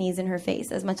Bronto sneeze in her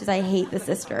face as much as I hate the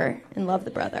sister and love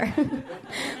the brother.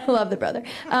 Love the brother.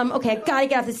 Okay, I gotta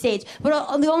get off the stage.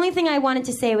 But the only thing I wanted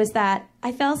to say was that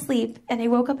I fell asleep and I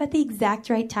woke up at the exact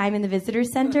right time in the visitor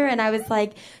center, and I was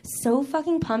like so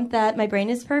fucking pumped that my brain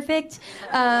is perfect.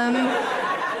 But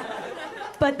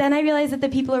then I realized that the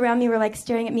people around me were like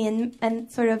staring at me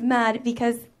and sort of mad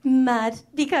because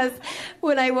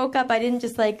when I woke up I didn't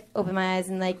just like open my eyes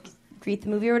and like greet the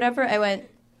movie or whatever. I went,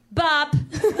 bop.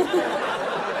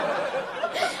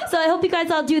 So I hope you guys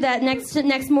all do that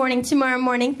next morning, tomorrow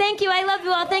morning. Thank you. I love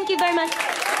you all. Thank you very much.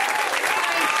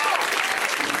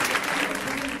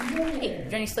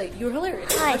 Jenny Slate. You were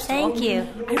hilarious. Hi, thank you.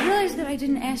 I realized that I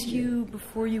didn't ask you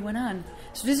before you went on.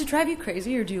 So does it drive you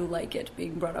crazy, or do you like it,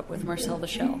 being brought up with Marcel the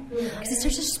Shell? Because it's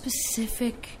such a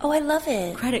specific Oh, I love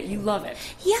it. credit. You love it.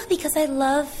 Yeah, because I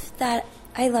love that.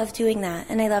 I love doing that,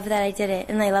 and I love that I did it,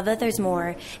 and I love that there's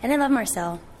more, and I love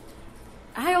Marcel.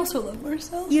 I also love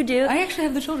Marcel. You do? I actually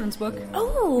have the children's book.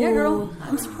 Oh. Yeah, girl.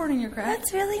 I'm supporting your craft.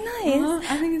 That's really nice.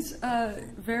 I think it's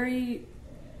very...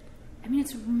 I mean,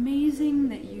 it's amazing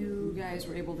that you guys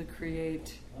were able to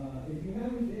create...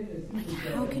 Like,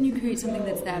 how can you create something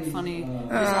that's that funny,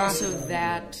 but is also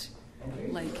that,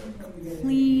 like,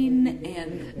 clean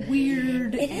and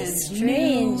weird It and is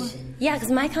strange. new? Yeah,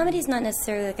 because my comedy is not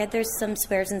necessarily like there's some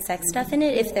swears and sex stuff in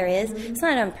it. If there is, it's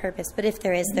not on purpose, but if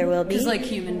there is, there will be. Because, like,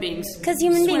 human beings. Because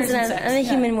human beings, Swears and and I'm a sex,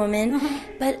 human yeah. woman.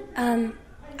 But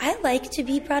I like to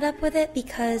be brought up with it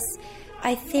because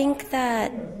I think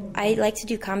that I like to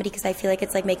do comedy because I feel like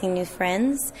it's like making new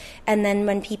friends. And then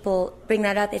when people bring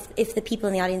that up, if the people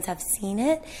in the audience have seen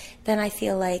it, then I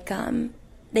feel like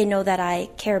they know that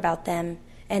I care about them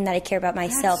and that I care about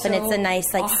myself. That's And it's a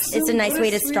nice, like, awesome. it's a nice What way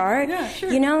a to sweet- start. yeah, sure.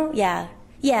 You know? Yeah.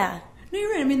 Yeah. No, you're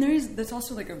right. I mean, that's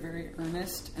also, like, a very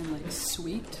earnest and, like,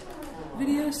 sweet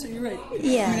video, so you're right.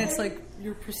 Yeah. I mean, it's like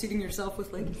you're preceding yourself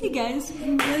with, like, hey, guys,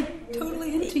 I'm, like,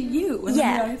 totally into you. And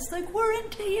Yeah. then it's like, we're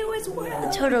into you as well.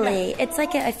 Totally. Yeah. It's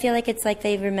like I feel like it's like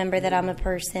they remember that I'm a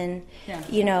person, Yeah.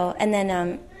 you know, and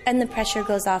then and the pressure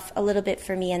goes off a little bit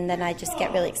for me, and then I just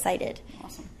get really excited.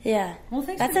 Awesome. Yeah. Well,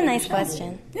 thanks That's for a doing nice the show.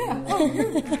 question. Yeah. Oh,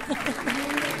 you're...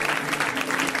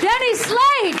 Jenny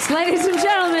Slate, ladies and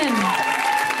gentlemen.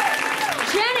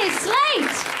 Jenny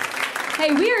Slate.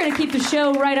 Hey, we are going to keep the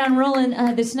show right on rolling.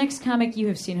 This next comic, you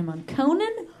have seen him on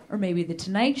Conan, or maybe The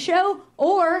Tonight Show,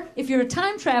 or if you're a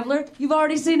time traveler, you've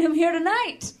already seen him here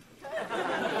tonight.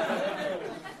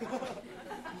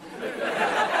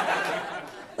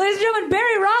 Ladies and gentlemen,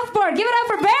 Barry Rothbard. Give it up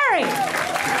for Barry.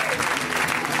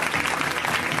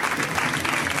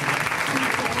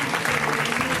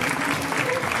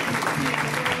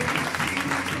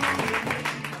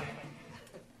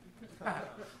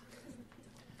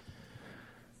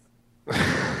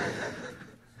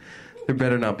 There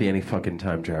better not be any fucking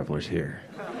time travelers here.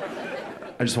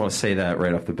 I just want to say that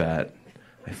right off the bat.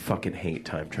 I fucking hate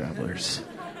time travelers.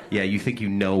 Yeah, you think you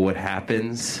know what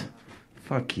happens?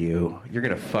 Fuck you. You're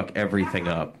gonna fuck everything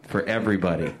up for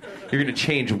everybody. You're gonna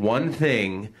change one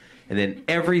thing, and then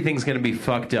everything's gonna be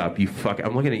fucked up. You fuck.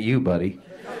 I'm looking at you, buddy.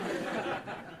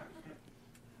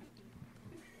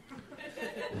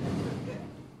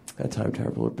 That time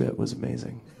traveler bit was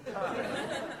amazing.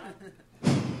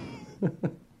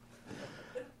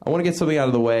 I want to get something out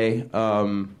of the way.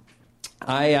 I'm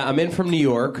in from New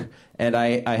York, and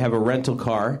I have a rental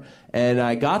car. And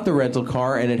I got the rental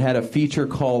car, and it had a feature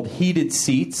called heated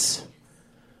seats.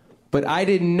 But I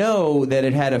didn't know that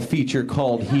it had a feature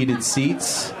called heated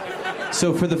seats.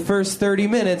 So for the first 30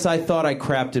 minutes, I thought I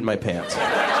crapped in my pants.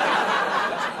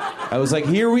 I was like,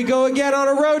 here we go again on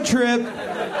a road trip.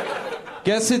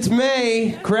 Guess it's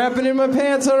May, crapping in my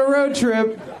pants on a road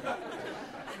trip.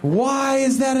 Why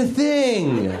is that a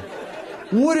thing?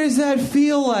 What does that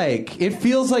feel like? It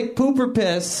feels like poop or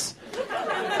piss.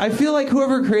 I feel like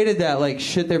whoever created that, like,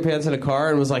 shit their pants in a car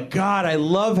and was like, God, I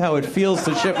love how it feels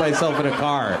to shit myself in a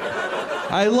car.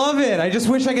 I love it. I just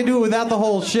wish I could do it without the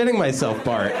whole shitting myself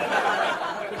part.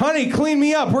 Honey, clean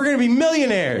me up. We're going to be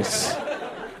millionaires.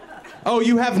 Oh,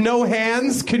 you have no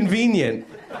hands? Convenient.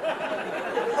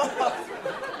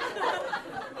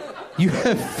 You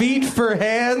have feet for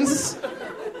hands?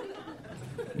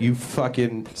 You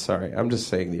fucking... Sorry, I'm just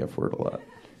saying the F word a lot.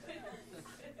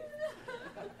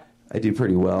 I do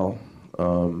pretty well,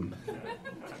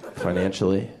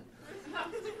 financially.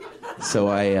 So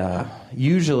I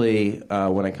usually,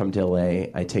 when I come to LA,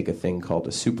 I take a thing called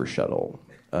a super shuttle.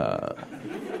 I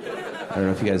don't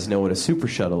know if you guys know what a super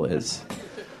shuttle is.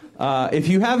 If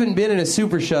you haven't been in a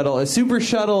super shuttle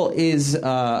is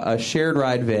a shared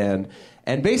ride van.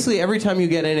 And basically, every time you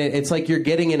get in it, it's like you're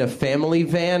getting in a family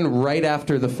van right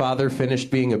after the father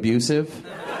finished being abusive.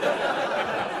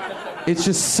 It's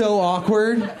just so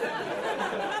awkward.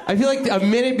 I feel like a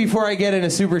minute before I get in a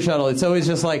super shuttle, it's always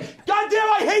just like, God damn,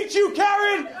 I hate you,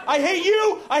 Karen! I hate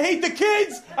you! I hate the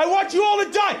kids! I want you all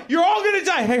to die! You're all gonna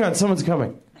die! Hang on, someone's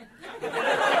coming.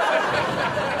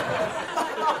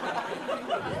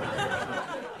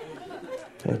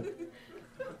 Okay.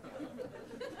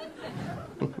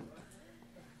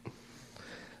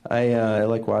 I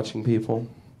like watching people.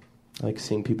 I like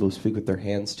seeing people who speak with their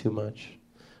hands too much.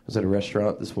 I was at a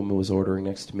restaurant. This woman was ordering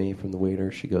next to me from the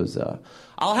waiter. She goes,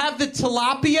 I'll have the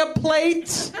tilapia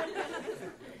plate.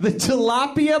 the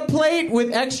tilapia plate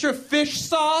with extra fish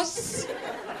sauce.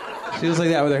 She was like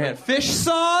that with her hand. Fish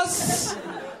sauce?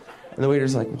 And the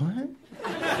waiter's like, what?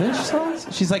 Fish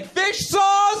sauce? She's like, fish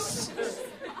sauce!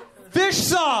 Fish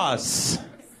sauce!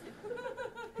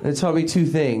 And it taught me two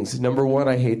things. Number one,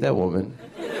 I hate that woman.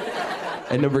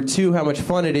 And number two, how much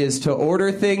fun it is to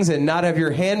order things and not have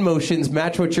your hand motions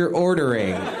match what you're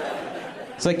ordering.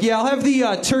 It's like, yeah, I'll have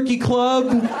the turkey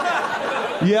club.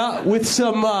 Yeah, with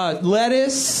some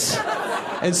lettuce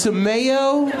and some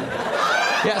mayo.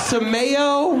 Yeah, some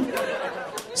mayo.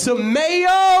 Some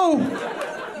mayo.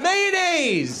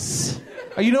 Mayonnaise.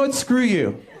 Oh, you know what? Screw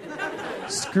you.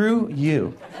 Screw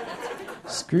you.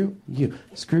 Screw you.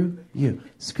 Screw you.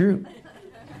 Screw.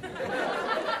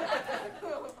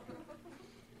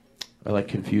 I like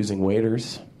confusing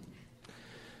waiters.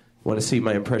 Want to see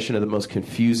my impression of the most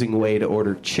confusing way to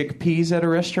order chickpeas at a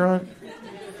restaurant?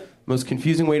 Most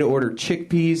confusing way to order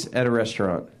chickpeas at a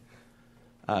restaurant.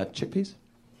 Chickpeas?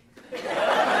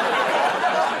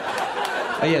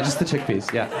 Yeah, just the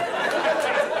chickpeas, yeah.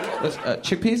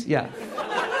 Chickpeas? Yeah.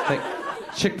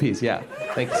 Chickpeas, yeah.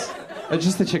 Thanks.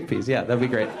 Just the chickpeas, yeah, that'd be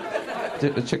great.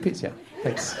 Chickpeas, yeah.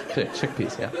 Thanks.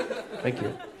 Chickpeas, yeah. Thank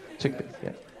you. Chickpeas,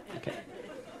 yeah. Okay.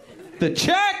 The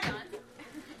check!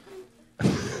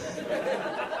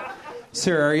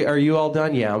 Sir, are you all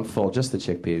done? Yeah, I'm full. Just the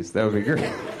chickpeas. That would be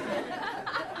great.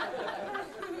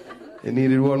 It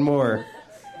needed one more.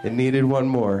 It needed one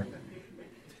more.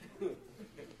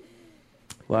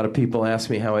 A lot of people ask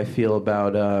me how I feel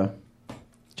about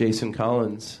Jason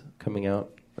Collins coming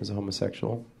out as a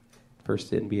homosexual,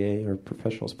 first NBA or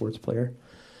professional sports player.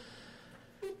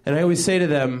 And I always say to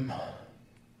them,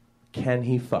 can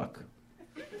he fuck?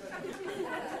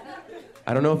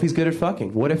 I don't know if he's good at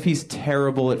fucking. What if he's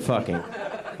terrible at fucking?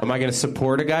 Am I going to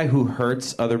support a guy who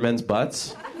hurts other men's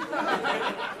butts?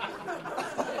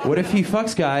 What if he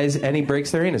fucks guys and he breaks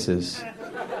their anuses?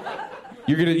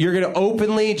 You're gonna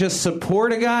openly just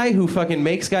support a guy who fucking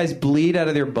makes guys bleed out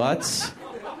of their butts?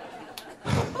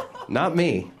 Not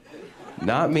me.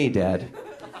 Not me, Dad.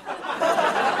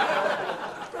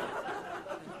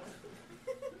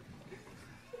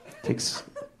 Takes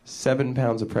 7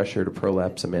 pounds of pressure to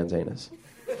prolapse a man's anus.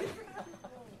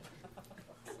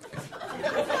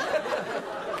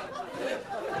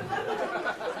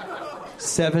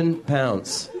 7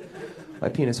 pounds. My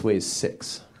penis weighs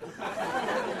 6.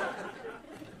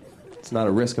 It's not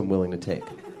a risk I'm willing to take.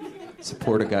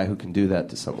 Support a guy who can do that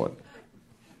to someone.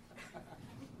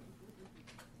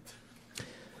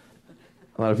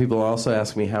 A lot of people also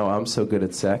ask me how I'm so good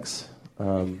at sex.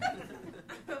 And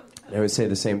I would say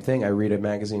the same thing. I read a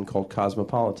magazine called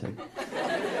Cosmopolitan.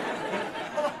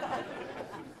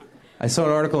 I saw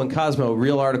an article in Cosmo,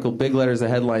 real article, big letters, the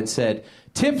headline said,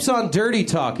 tips on dirty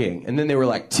talking. And then they were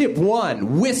like, tip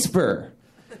 1, whisper.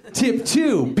 Tip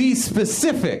 2, be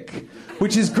specific.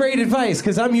 Which is great advice,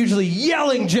 because I'm usually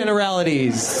yelling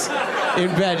generalities in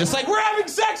bed. Just like, we're having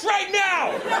sex right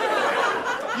now!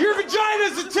 Your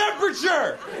vagina's a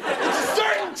temperature! It's a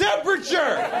certain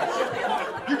temperature!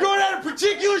 You're going at a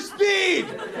particular speed!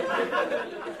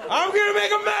 I'm gonna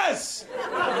make a mess!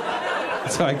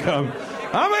 That's how I come.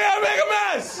 I'm gonna make a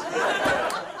mess!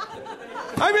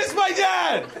 I miss my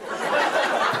dad!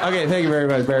 Okay, thank you very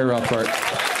much. Barry Rothbart.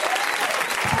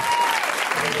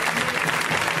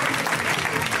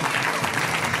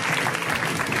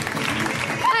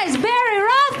 Guys, Barry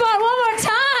Rothbart, one more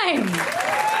time!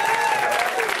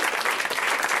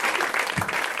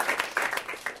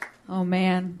 Oh,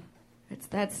 man.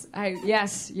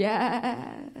 Yes.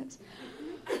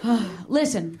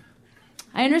 Listen,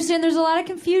 I understand there's a lot of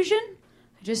confusion.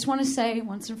 I just want to say,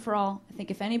 once and for all, I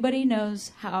think if anybody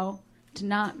knows how to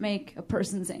not make a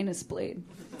person's anus bleed,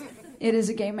 it is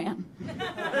a gay man.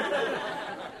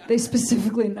 They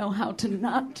specifically know how to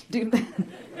not do that.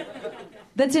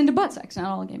 That's into butt sex. Not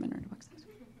all gay men are into butt sex.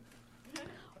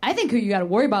 I think who you got to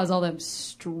worry about is all them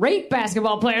straight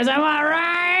basketball players. Am I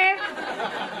right?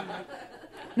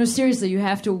 No, seriously, you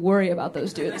have to worry about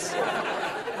those dudes.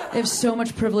 They have so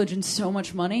much privilege and so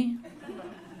much money.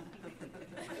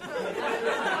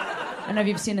 I don't know if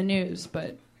you've seen the news,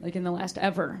 but like in the last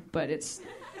ever, but they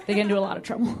get into a lot of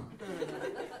trouble.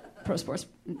 Pro sports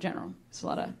in general. It's a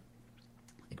lot of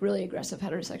like really aggressive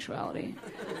heterosexuality.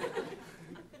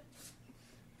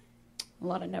 A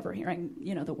lot of never hearing,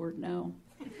 the word no.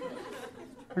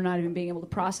 Or not even being able to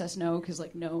process no, because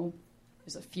like no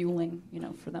is a fueling,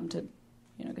 for them to,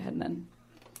 go ahead and then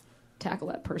tackle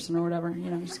that person or whatever,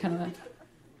 just kind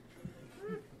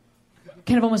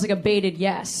of almost like a baited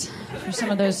yes for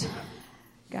some of those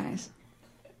guys.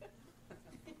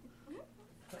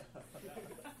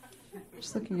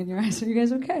 Just looking in your eyes, are you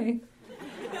guys okay?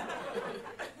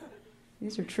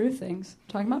 These are true things. I'm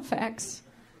talking about facts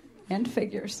and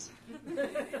figures.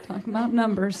 Talking about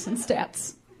numbers and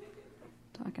stats.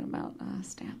 Talking about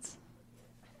stats.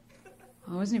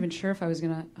 I wasn't even sure if I was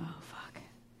gonna. Oh fuck!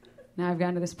 Now I've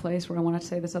gotten to this place where I want to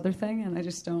say this other thing, and I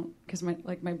just don't, because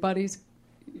my buddies,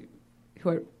 who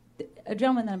are a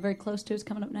gentleman that I'm very close to, is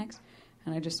coming up next,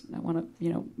 and I want to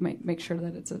make sure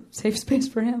that it's a safe space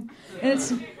for him. And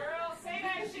it's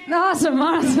awesome.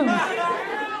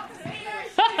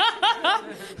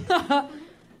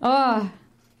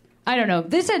 I don't know.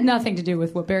 This had nothing to do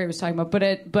with what Barry was talking about, but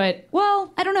I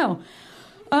don't know.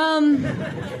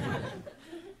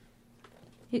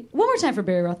 One more time for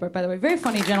Barry Rothbart, by the way. Very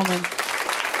funny gentleman.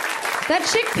 That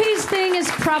chickpeas thing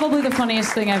is probably the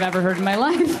funniest thing I've ever heard in my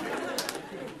life.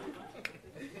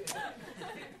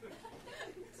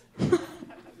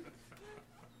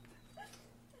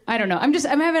 I don't know.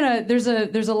 There's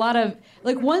a lot of,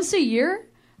 like, once a year,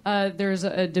 there's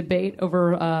a debate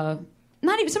over,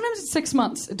 sometimes it's 6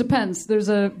 months. It depends.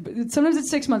 Sometimes it's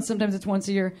 6 months, sometimes it's once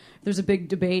a year. There's a big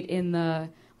debate in the,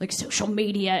 like, social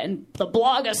media and the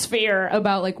blogosphere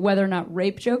about, like, whether or not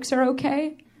rape jokes are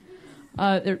okay.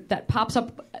 That pops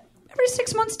up every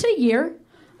 6 months to a year.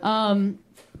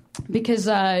 Because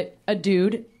a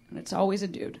dude, and it's always a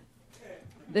dude.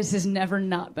 This has never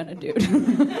not been a dude.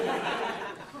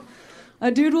 A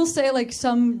dude will say, like,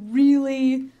 some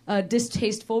really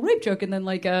distasteful rape joke, and then,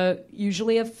 like,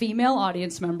 usually a female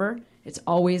audience member, it's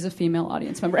always a female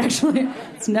audience member, actually,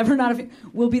 it's never not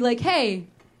will be like, hey,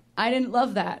 I didn't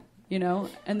love that,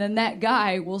 and then that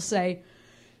guy will say,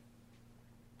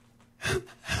 no!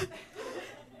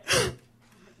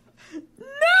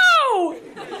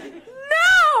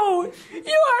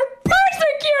 You are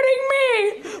persecuting me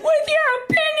with your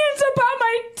opinions about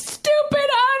my stupid,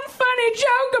 unfunny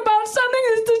joke about something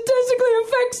that statistically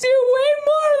affects you way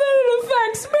more than it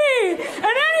affects me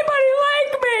and anybody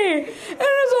like me.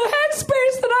 And it's a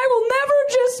headspace that I will never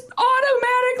just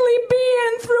automatically be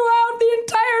in throughout the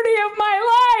entirety of my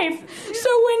life.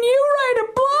 So when you write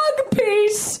a blog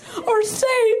piece or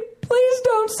say, please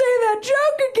don't say that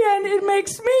joke again, it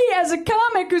makes me, as a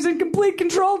comic who's in complete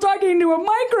control talking into a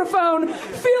microphone,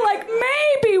 feel like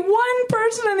maybe one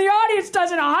person in the audience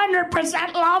doesn't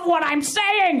 100% love what I'm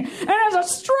saying. And as a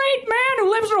straight man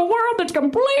who lives in a world that's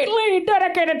completely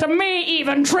dedicated to me,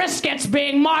 even Triscuits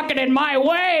being marketed my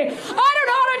way, I don't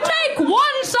know how to take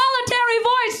one solitary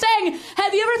voice saying,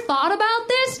 have you ever thought about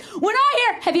this? When I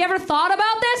hear, have you ever thought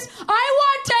about this? I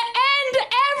want to end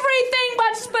everything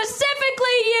but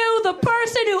specifically you, the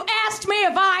person who asked me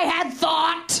if I had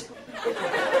thought.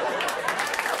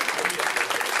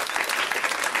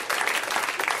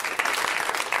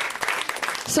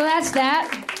 So that's that.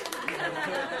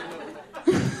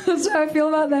 That's how I feel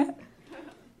about that.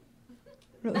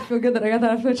 Really feel good that I got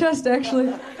that off my chest,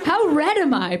 actually. How red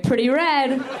am I? Pretty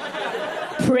red.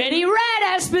 Pretty red,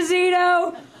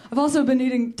 Esposito. I've also been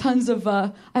eating tons of,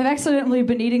 I've accidentally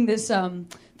been eating this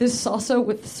salsa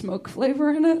with smoke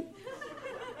flavor in it.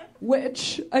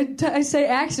 Which, I say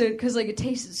accident because, like, it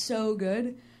tasted so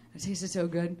good. It tasted so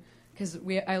good. Because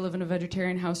I live in a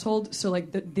vegetarian household, so,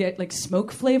 like, the like,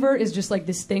 smoke flavor is just, like,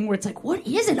 this thing where it's like, what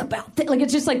is it about this? Like,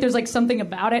 it's just, like, there's, like, something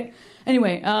about it.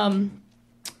 Anyway, I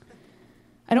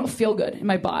don't feel good in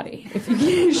my body. If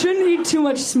you shouldn't eat too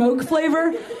much smoke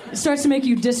flavor, it starts to make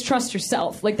you distrust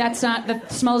yourself. Like, that's not, the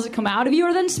smells that come out of you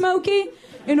are then smoky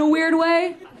in a weird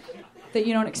way that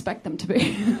you don't expect them to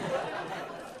be.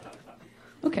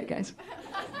 Okay, guys.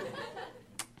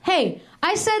 Hey,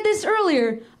 I said this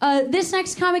earlier. This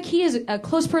next comic, he is a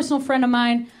close personal friend of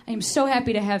mine. I am so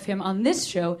happy to have him on this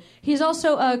show. He's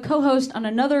also a co-host on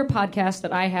another podcast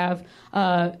that I have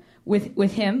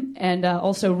with him, and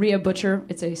also Rhea Butcher.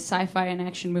 It's a sci-fi and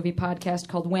action movie podcast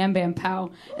called Wham Bam Pow.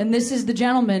 And this is the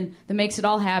gentleman that makes it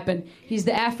all happen. He's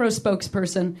the Afro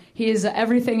spokesperson. He is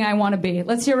everything I want to be.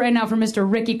 Let's hear it right now from Mr.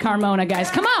 Ricky Carmona, guys.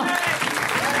 Come on!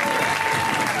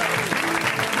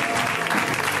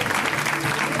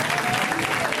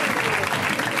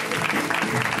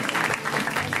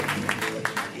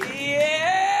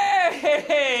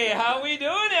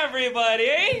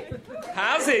 Everybody,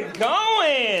 how's it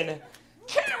going?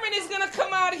 Cameron is gonna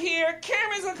come out here.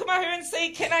 Cameron's gonna come out here and say,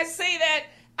 "Can I say that?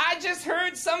 I just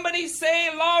heard somebody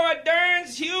say Laura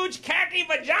Dern's huge khaki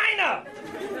vagina."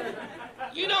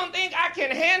 You don't think I can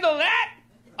handle that?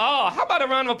 Oh, how about a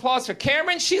round of applause for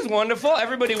Cameron? She's wonderful.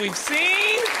 Everybody we've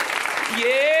seen.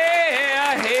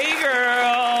 Yeah, hey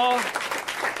girl.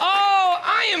 Oh,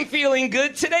 I am feeling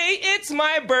good today. It's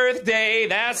my birthday.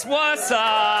 That's what's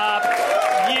up.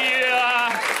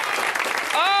 Yeah.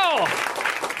 Oh,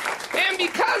 and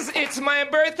because it's my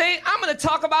birthday, I'm going to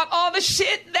talk about all the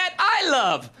shit that I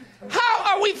love. How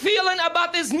how we feeling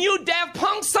about this new Daft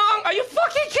Punk song? Are you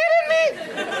fucking kidding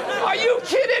me? Are you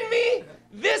kidding me?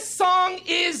 This song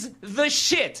is the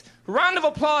shit. Round of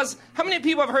applause. How many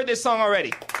people have heard this song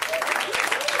already?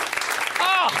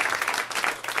 Oh,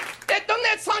 doesn't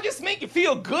that song just make you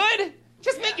feel good?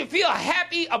 Just make you feel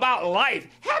happy about life,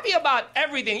 happy about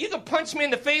everything. You can punch me in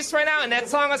the face right now and that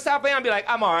song will stop playing. I'll be like,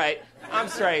 I'm all right. I'm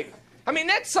straight. I mean,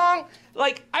 that song,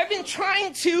 like, I have been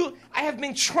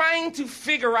trying to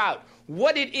figure out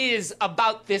what it is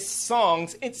about this song,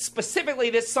 it's specifically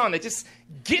this song that just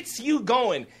gets you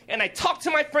going. And I talked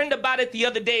to my friend about it the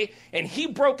other day, and he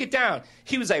broke it down.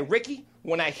 He was like, Ricky,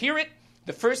 when I hear it,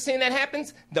 the first thing that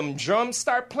happens, them drums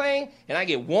start playing, and I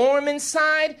get warm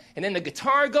inside, and then the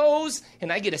guitar goes,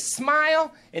 and I get a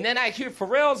smile, and then I hear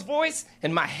Pharrell's voice,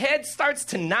 and my head starts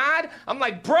to nod. I'm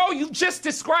like, bro, you just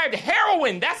described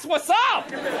heroin. That's what's up.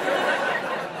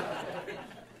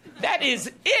 That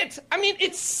is it. I mean,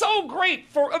 it's so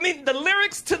great. The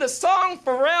lyrics to the song,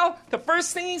 Pharrell, the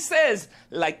first thing he says,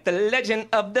 like the legend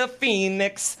of the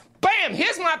Phoenix. Bam,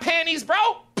 here's my panties, bro.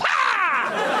 Pa!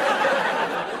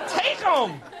 Take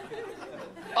them.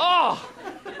 Oh,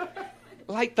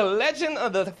 like the legend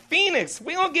of the Phoenix.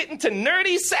 We gonna get into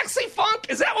nerdy, sexy funk?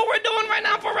 Is that what we're doing right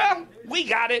now, Pharrell? We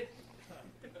got it.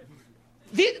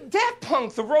 Daft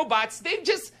Punk, the robots, they've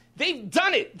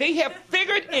done it. They have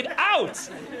figured it out.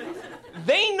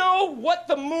 They know what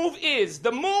the move is.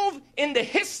 The move in the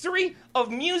history of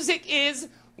music is,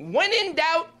 when in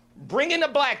doubt, bring in a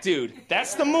black dude.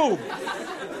 That's the move.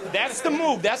 That's the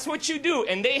move. That's what you do.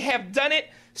 And they have done it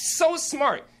so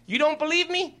smart. You don't believe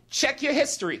me? Check your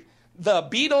history. The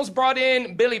Beatles brought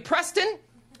in Billy Preston.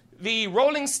 The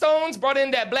Rolling Stones brought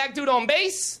in that black dude on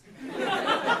bass.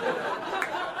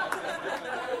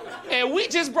 And we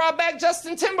just brought back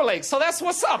Justin Timberlake. So that's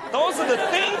what's up. Those are the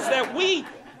things that we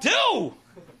do.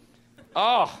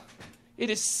 Oh, it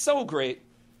is so great.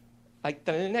 Like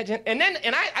the legend. And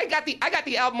I got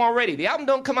the album already. The album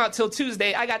don't come out till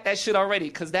Tuesday. I got that shit already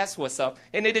because that's what's up.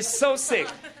 And it is so sick.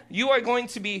 You are going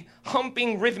to be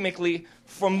humping rhythmically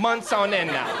for months on end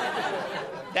now.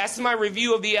 That's my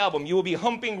review of the album. You will be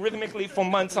humping rhythmically for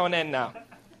months on end now.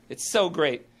 It's so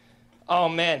great. Oh,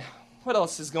 man. What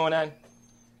else is going on?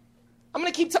 I'm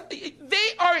going to keep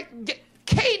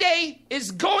K-Day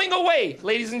is going away,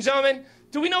 ladies and gentlemen.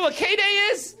 Do we know what K-Day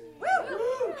is?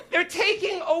 They're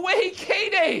taking away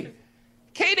K-Day.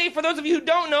 K-Day, for those of you who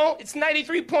don't know, it's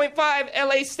 93.5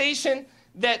 LA station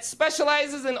that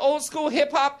specializes in old school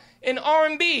hip hop and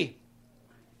R&B.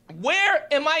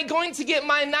 Where am I going to get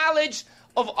my knowledge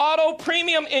of auto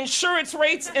premium insurance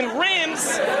rates and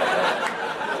rims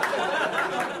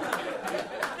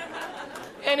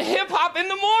and hip hop in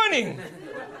the morning?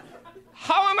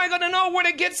 How am I going to know where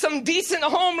to get some decent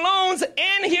home loans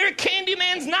and hear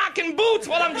Candyman's knocking boots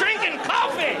while I'm drinking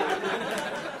coffee?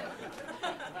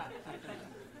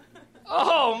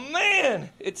 Oh,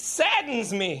 man, it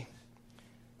saddens me.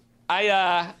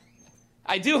 I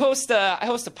host a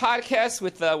podcast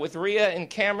with Rhea and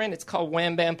Cameron. It's called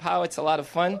Wham Bam Pow. It's a lot of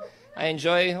fun. I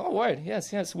enjoy, oh, word,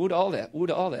 yes, woo to all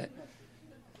that.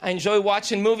 I enjoy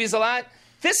watching movies a lot.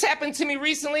 This happened to me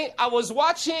recently. I was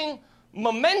watching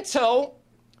Memento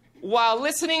while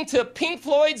listening to Pink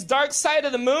Floyd's Dark Side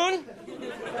of the Moon,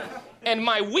 and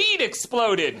my weed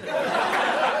exploded.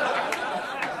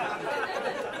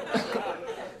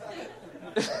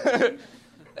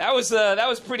 That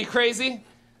was pretty crazy.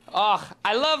 Oh,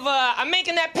 I'm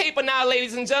making that paper now,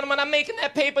 ladies and gentlemen. I'm making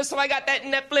that paper, so I got that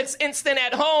Netflix instant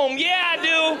at home. Yeah,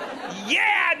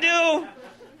 I do.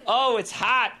 Oh, it's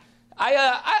hot.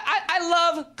 I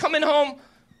love coming home.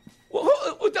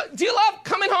 Do you love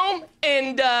coming home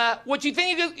and what you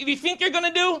think you're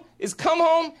gonna do is come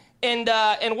home and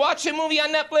watch a movie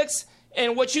on Netflix,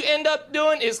 and what you end up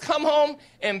doing is come home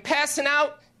and passing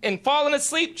out and falling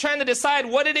asleep trying to decide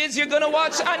what it is you're gonna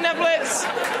watch on Netflix?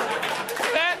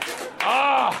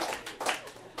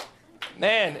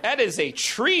 Man, that is a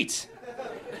treat.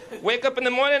 Wake up in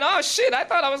the morning, oh shit, I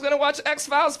thought I was gonna watch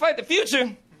X-Files Fight the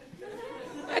Future.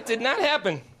 That did not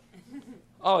happen.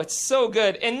 Oh, it's so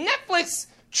good. And Netflix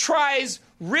tries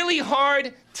really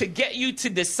hard to get you to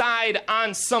decide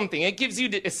on something. It gives you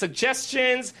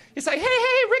suggestions. It's like, hey,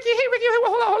 Ricky,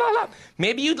 hold on.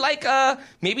 Maybe you'd like a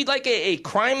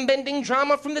crime-bending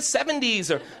drama from the 70s,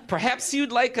 or perhaps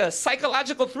you'd like a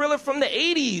psychological thriller from the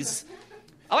 80s.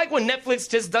 I like when Netflix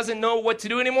just doesn't know what to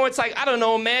do anymore. It's like, I don't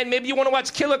know, man. Maybe you want to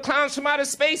watch Killer Clowns from Outer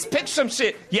Space? Pick some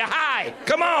shit. You're high.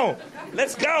 Come on.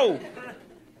 Let's go.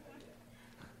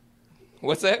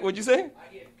 What's that? What'd you say?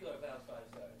 I give Killer Clowns 5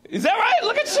 stars. Is that right?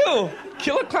 Look at you.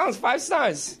 Killer Clowns 5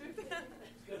 stars. It's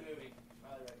a good movie.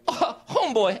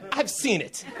 Homeboy, I've seen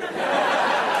it.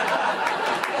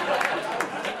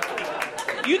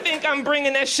 You think I'm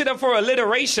bringing that shit up for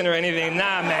alliteration or anything?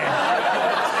 Nah,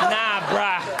 man. Nah,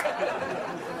 brah.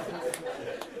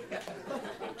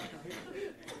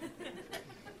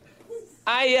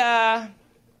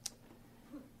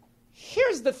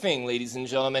 Here's the thing, ladies and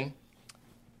gentlemen.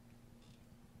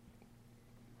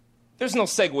 There's no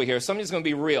segue here, so I'm just going to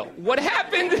be real. What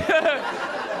happened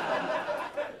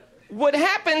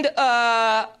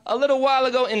a little while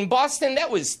ago in Boston,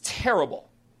 that was terrible.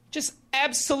 Just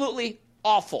absolutely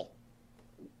awful.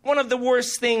 One of the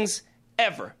worst things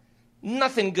ever.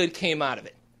 Nothing good came out of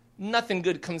it. Nothing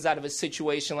good comes out of a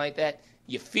situation like that.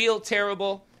 You feel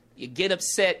terrible. You get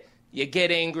upset. You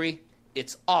get angry.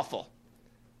 It's awful.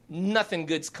 Nothing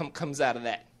good comes out of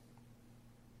that.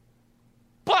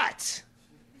 But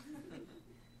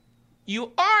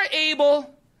you are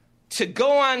able to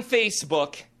go on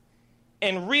Facebook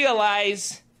and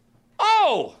realize,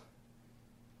 oh,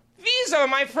 these are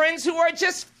my friends who are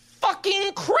just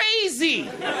fucking crazy.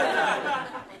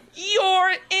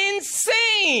 You're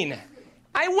insane.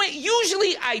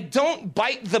 Usually I don't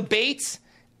bite the bait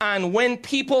on when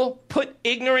people put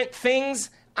ignorant things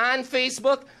on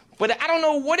Facebook, but I don't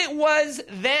know what it was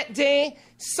that day.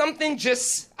 Something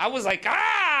just, I was like,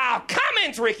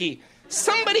 comment, Ricky.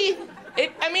 Somebody,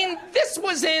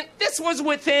 this was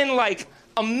within like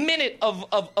a minute of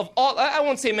all, I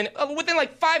won't say a minute, within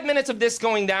like 5 minutes of this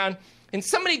going down, and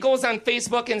somebody goes on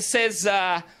Facebook and says,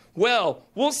 well,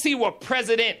 we'll see what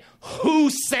President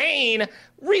Hussein,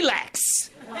 relax.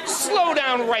 Slow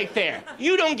down right there.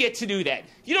 You don't get to do that.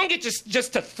 You don't get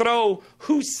just to throw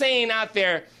Hussein out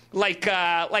there like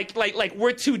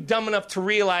we're too dumb enough to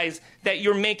realize that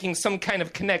you're making some kind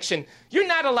of connection. You're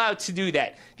not allowed to do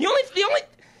that.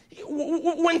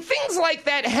 When things like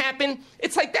that happen,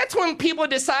 it's like that's when people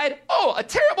decide, oh, a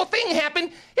terrible thing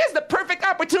happened. Here's the perfect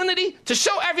opportunity to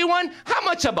show everyone how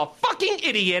much of a fucking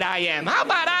idiot I am. How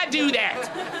about I do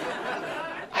that?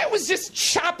 I was just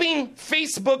chopping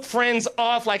Facebook friends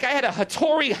off like I had a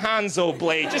Hattori Hanzo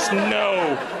blade. Just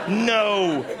no.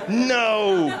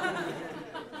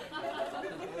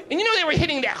 And you know they were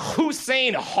hitting that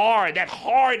Hussein hard,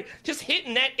 just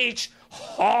hitting that H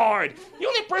hard. The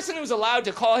only person who's allowed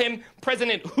to call him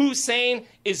President Hussein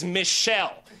is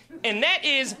Michelle. And that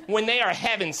is when they are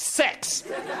having sex.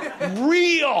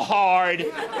 Real hard,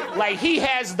 like he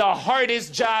has the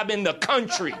hardest job in the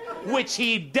country, which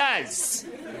he does.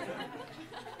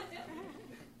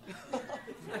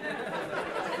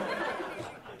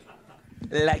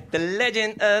 Like the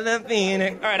legend of the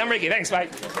Phoenix. All right, I'm Ricky. Thanks, bye.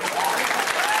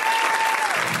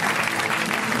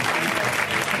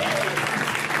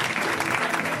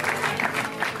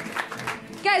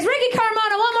 Guys, Ricky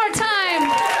Carmona, one more time.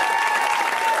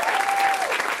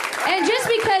 And just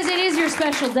because it is your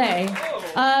special day,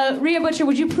 Rhea Butcher,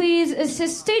 would you please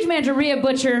assist stage manager Rhea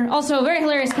Butcher, also a very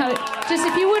hilarious comment. Just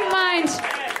if you wouldn't mind,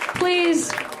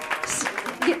 please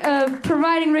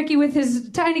providing Ricky with his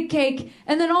tiny cake.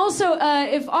 And then also,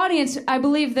 if audience, I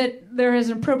believe that there is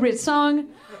an appropriate song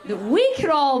that we could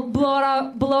all blow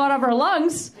out of our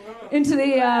lungs into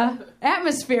the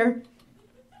atmosphere.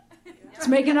 It's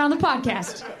making it on the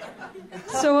podcast.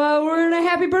 So we're gonna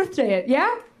happy birthday it, yeah?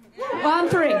 On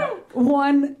three.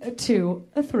 1, 2,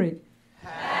 3.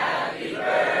 Happy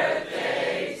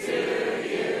birthday to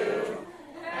you.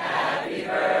 Happy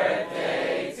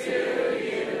birthday to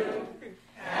you.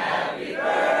 Happy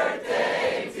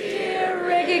birthday, dear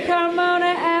Ricky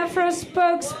Carmona, Afro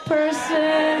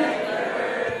spokesperson.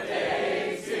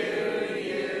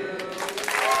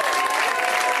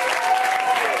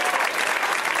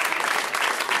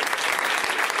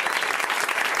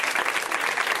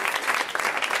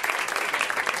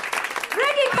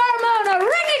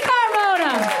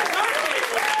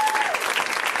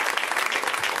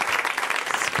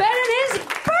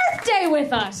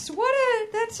 Us.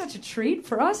 That's such a treat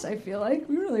for us, I feel like.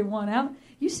 We really won out.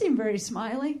 You seem very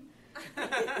smiley.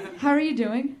 How are you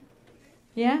doing?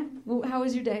 Yeah? Well, how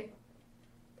was your day?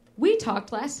 We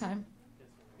talked last time.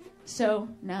 So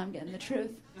now I'm getting the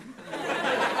truth.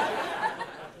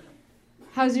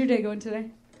 How's your day going today?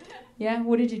 Yeah?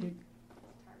 What did you do?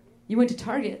 You went to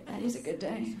Target. That is a good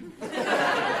day.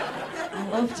 I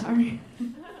love Target.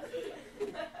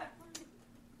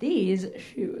 These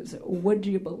shoes, would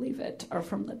you believe it, are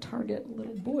from the Target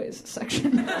little boys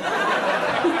section. To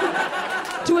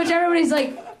which everybody's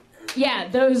like, yeah,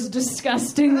 those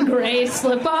disgusting gray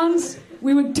slip-ons,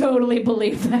 we would totally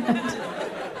believe that.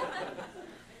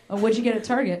 Oh, what'd you get at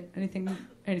Target? Anything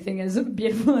as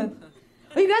beautiful? Oh,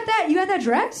 you got that? You got that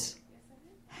dress?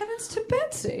 Heavens to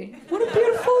Betsy. What a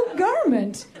beautiful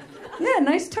garment. Yeah,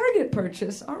 nice Target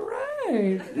purchase. All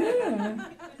right. Yeah,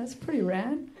 that's pretty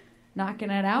rad. Knocking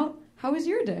it out. How was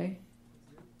your day?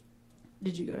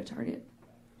 Did you go to Target?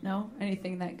 No?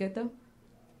 Anything that good, though?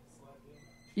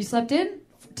 You slept in?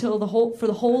 For the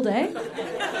whole day?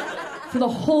 For the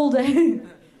whole day?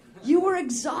 You were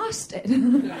exhausted.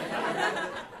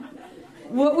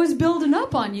 What was building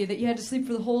up on you that you had to sleep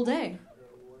for the whole day?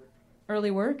 Early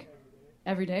work?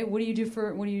 Every day? What do you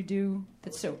do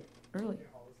that's so early?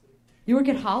 You work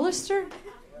at Hollister?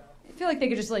 I feel like they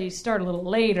could just let you start a little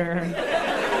later.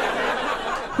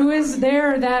 Who is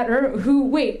there that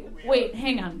wait,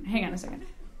 hang on a second.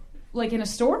 Like in a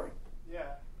store? Yeah.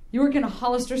 You work in a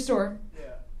Hollister store?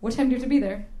 Yeah. What time do you have to be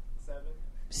there? 7.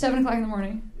 7 o'clock in the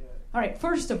morning? Yeah. All right,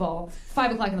 first of all,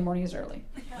 5 o'clock in the morning is early.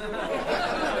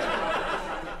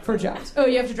 For jobs. Oh,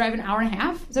 you have to drive an hour and a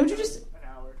half? Is that what you just... An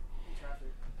hour. Traffic.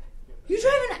 You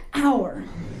drive an hour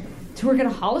to work at a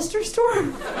Hollister store?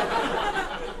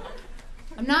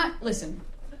 Listen,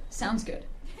 sounds good.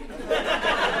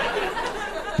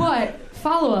 But,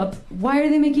 follow-up, why do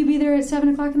they make you be there at 7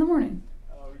 o'clock in the morning?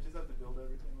 We just have to build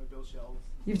everything. We build shelves.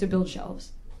 You have to build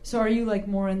shelves. So are you like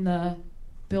more in the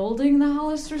building the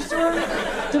Hollister store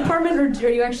department, or are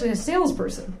you actually a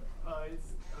salesperson? I'm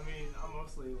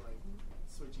mostly like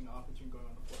switching off between going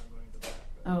on the floor and going to the back.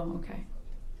 Oh, okay.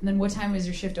 And then what time is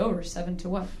your shift over? 7 to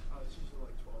what? It's usually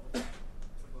like 12.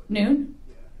 Noon?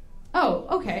 Yeah. Oh,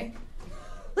 okay.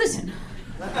 Listen.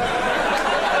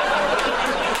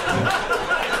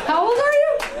 How old are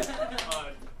you?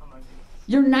 I'm 19.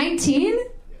 You're 19? Yeah.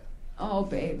 Oh,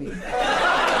 baby.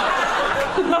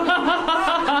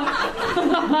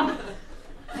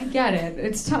 I get it.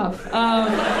 It's tough. All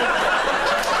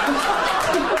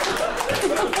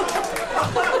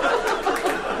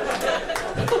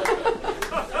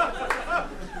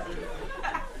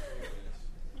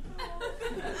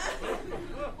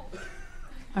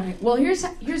right. Well, here's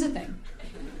the thing.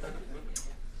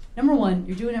 Number one,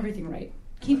 you're doing everything right.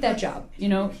 Keep that job.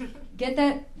 Get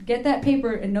that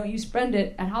paper and don't you spend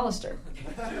it at Hollister.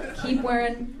 Keep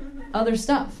wearing other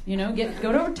stuff.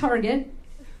 Go to Target,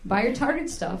 buy your Target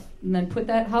stuff, and then put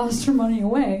that Hollister money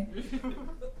away.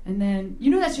 And then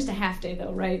that's just a half day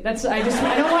though, right? I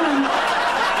don't want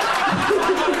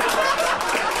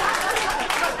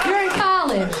to. You're in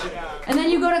college, and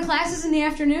then you go to classes in the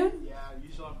afternoon. Yeah,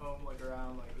 usually I'm home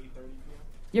around 8:30 p.m.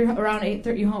 You're around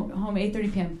 8:30. Home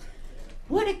 8:30 p.m.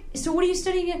 So what are you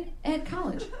studying at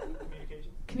college?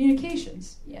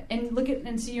 Communications. Yeah, and look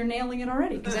and see you're nailing it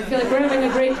already because I feel like we're having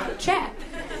a great chat.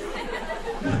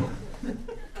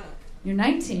 You're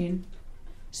 19,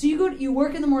 so you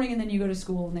work in the morning and then you go to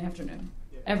school in the afternoon.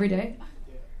 Yeah. Every day.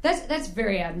 Yeah. That's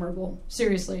very admirable.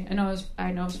 Seriously, I know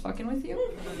I was fucking with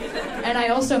you, and I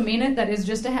also mean it. That is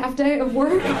just a half day of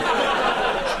work.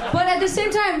 But at the same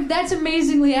time, that's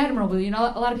amazingly admirable. A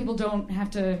lot of people don't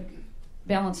have to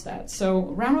balance that. So,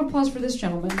 round of applause for this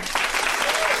gentleman.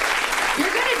 You're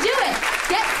gonna do it.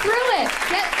 Get through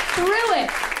it.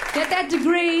 Get that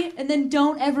degree, and then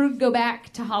don't ever go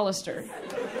back to Hollister.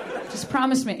 Just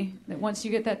promise me that once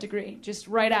you get that degree, just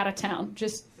right out of town.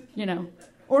 Just,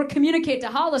 or communicate to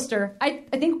Hollister. I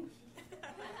think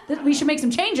that we should make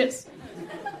some changes.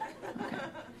 Okay.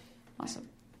 Awesome.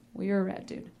 Well, you're a rad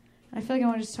dude. I feel like I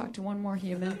want to just talk to one more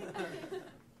human.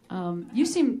 You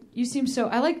seem so.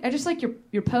 I just like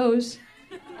your pose.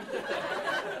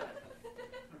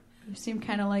 You seem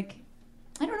kind of like,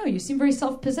 I don't know. You seem very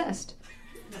self-possessed.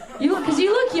 Because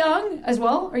you look young as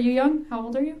well. Are you young? How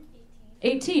old are you?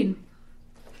 18.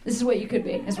 This is what you could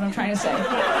be. Is what I'm trying to say.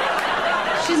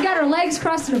 She's got her legs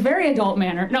crossed in a very adult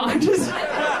manner. No, I'm just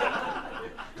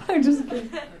kidding.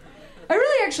 I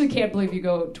really actually can't believe you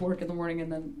go to work in the morning and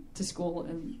then to school,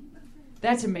 and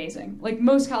that's amazing. Like,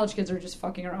 most college kids are just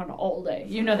fucking around all day.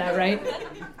 You know that, right?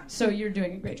 So you're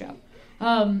doing a great job.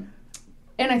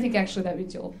 And I think actually that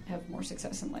means you'll have more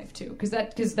success in life too, because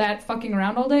that fucking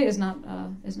around all day is not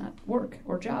work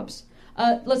or jobs.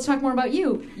 Let's talk more about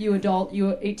you adult, you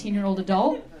 18-year-old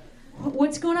adult.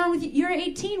 What's going on with you? You're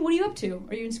 18. What are you up to?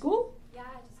 Are you in school? Yeah,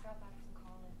 I just got back from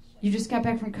college. You just got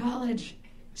back from college.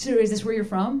 So is this where you're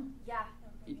from? Yeah, I'm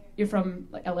from here. You're from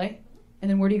LA? And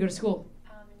then where do you go to school? In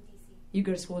DC. You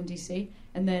go to school in DC,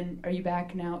 and then are you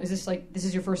back now? Is this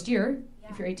is your first year?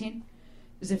 Yeah. If you're 18?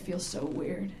 Does it feel so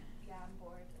weird? Yeah, I'm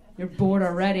bored. You're bored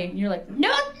already. And you're like, no,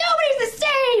 nobody's the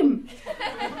same!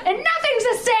 And nothing's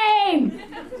the same!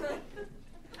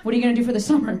 What are you going to do for the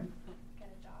summer?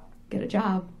 Get a job. Get a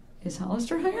job. Is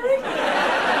Hollister hiring?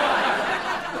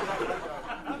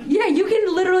 Yeah, you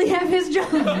can literally have his job.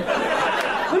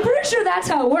 I'm pretty sure that's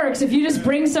how it works. If you just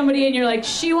bring somebody in, you're like,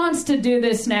 she wants to do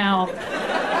this now.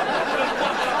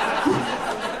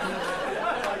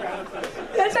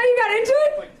 That's how you got into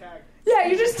it? Yeah,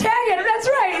 you just tag it. That's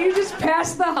right. You just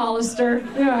pass the Hollister.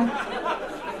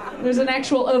 Yeah. There's an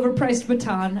actual overpriced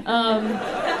baton. I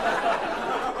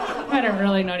don't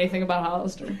really know anything about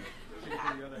Hollister.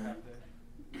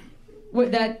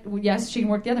 Yes, she can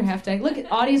work the other half day. Look,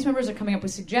 audience members are coming up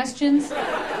with suggestions.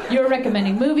 You're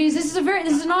recommending movies. This is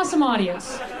an awesome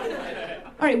audience.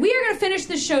 All right, we are going to finish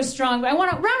this show strong, but I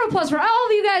want a round of applause for all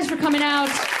of you guys for coming out.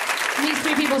 These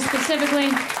three people specifically.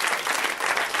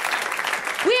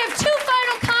 We have two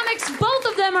final comics. Both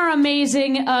of them are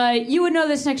amazing. You would know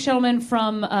this next gentleman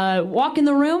from Walk in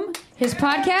the Room, his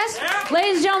podcast.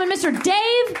 Ladies and gentlemen, Mr.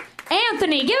 Dave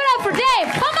Anthony. Give it up for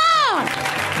Dave. Come on!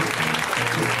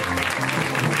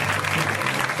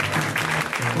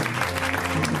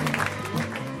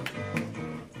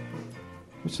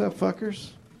 What's up,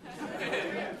 fuckers?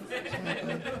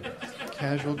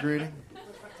 Casual greeting.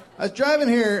 I was driving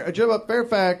here. I drove up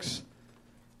Fairfax,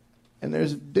 and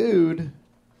there's a dude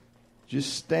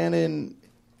just standing.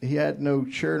 He had no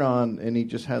shirt on, and he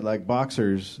just had like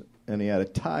boxers, and he had a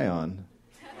tie on.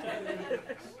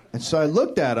 And so I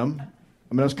looked at him.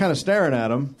 I mean, I was kind of staring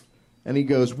at him, and he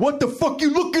goes, "What the fuck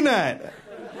you looking at?"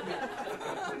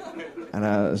 And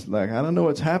I was like, "I don't know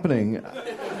what's happening.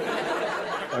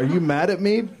 Are you mad at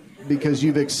me because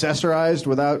you've accessorized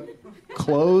without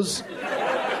clothes?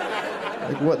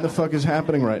 Like, what in the fuck is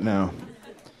happening right now?"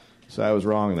 So I was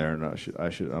wrong there, and I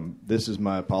should. This is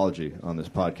my apology on this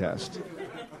podcast,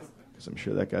 because I'm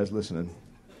sure that guy's listening.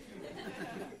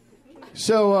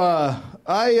 So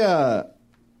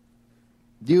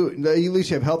you at least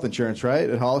you have health insurance, right?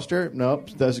 At Hollister? Nope.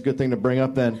 That's a good thing to bring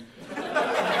up then.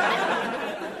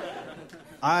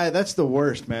 That's the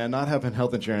worst, man, not having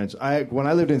health insurance. When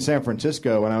I lived in San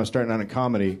Francisco, when I was starting out in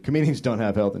comedy, comedians don't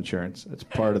have health insurance. It's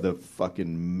part of the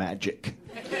fucking magic.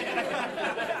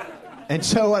 And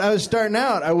so when I was starting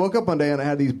out, I woke up one day and I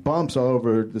had these bumps all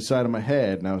over the side of my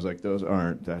head, and I was like,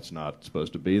 that's not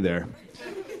supposed to be there.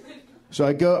 So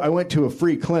I went to a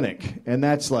free clinic, and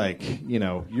that's like,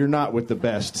 you're not with the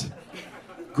best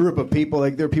group of people.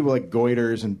 Like, there are people like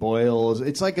goiters and boils.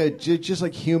 It's like just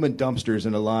like human dumpsters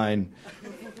in a line.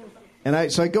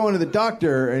 And so I go into the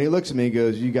doctor, and he looks at me and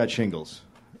goes, "You got shingles."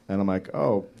 And I'm like,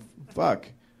 "Oh, fuck."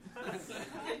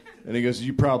 And he goes,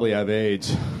 "You probably have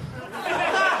AIDS."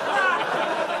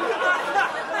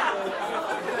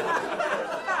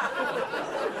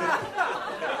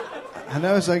 And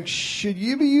I was like, should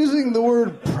you be using the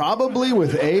word probably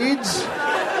with AIDS?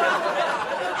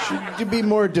 Should you be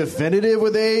more definitive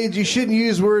with AIDS? You shouldn't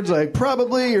use words like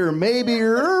probably or maybe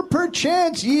or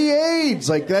perchance ye AIDS.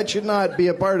 Like, that should not be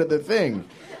a part of the thing.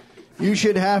 You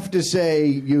should have to say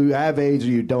you have AIDS or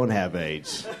you don't have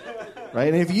AIDS.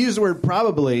 Right? And if you use the word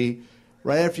probably,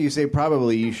 right after you say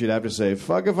probably, you should have to say,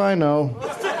 fuck if I know.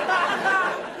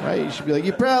 Right? You should be like,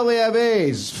 you probably have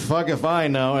AIDS. Fuck if I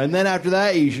know. And then after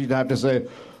that, you should have to say,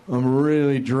 I'm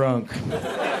really drunk.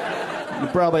 You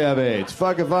probably have AIDS.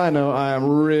 Fuck if I know. I am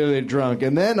really drunk.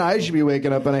 And then I should be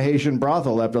waking up in a Haitian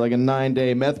brothel after like a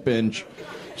 9-day meth binge.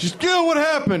 Just, go, what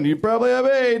happened? You probably have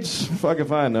AIDS. Fuck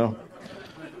if I know.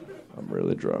 I'm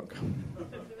really drunk.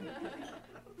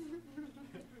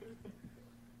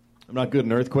 I'm not good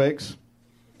in earthquakes.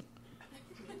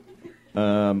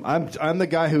 I'm the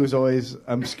guy who's always,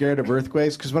 I'm scared of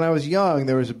earthquakes, because when I was young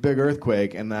there was a big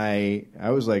earthquake and I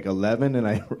was like 11 and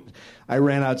I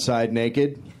ran outside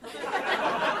naked.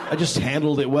 I just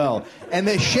handled it well, and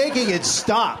the shaking had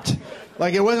stopped.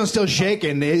 Like, it wasn't still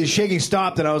shaking. The shaking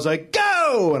stopped and I was like,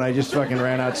 go, and I just fucking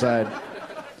ran outside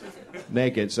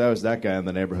naked. So I was that guy in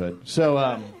the neighborhood. So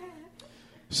I'm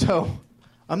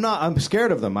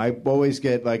scared of them. I always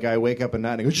get, like, I wake up at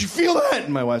night and I go, did you feel that?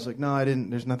 And my wife's like, no, I didn't.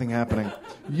 There's nothing happening.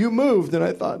 You moved and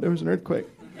I thought there was an earthquake.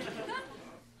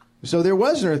 So there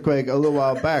was an earthquake a little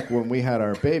while back when we had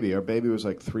our baby. Our baby was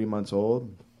like 3 months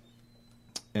old.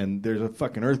 And there's a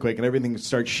fucking earthquake and everything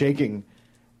starts shaking.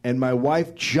 And my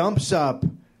wife jumps up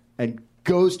and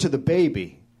goes to the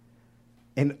baby.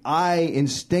 And I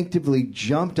instinctively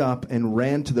jumped up and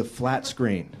ran to the flat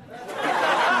screen.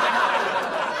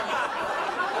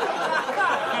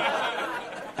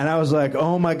 And I was like,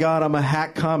 oh my God, I'm a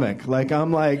hack comic.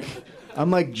 I'm like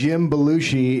Jim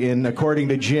Belushi in According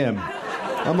to Jim.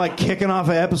 I'm like kicking off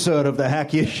an episode of the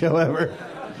hackiest show ever.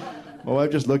 My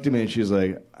wife just looked at me and she's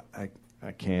like,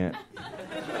 I can't.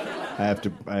 I have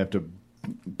to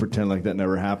pretend like that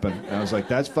never happened. And I was like,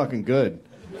 that's fucking good.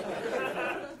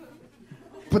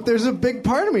 But there's a big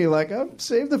part of me like, I've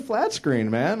saved the flat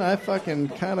screen, man. I fucking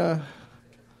kind of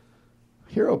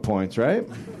hero points, right?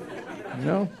 You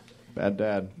know? Bad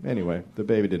dad. Anyway, the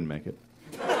baby didn't make it.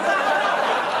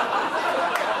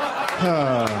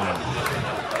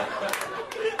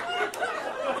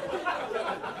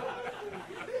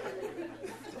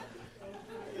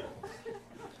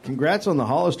 Congrats on the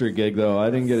Hollister gig, though. I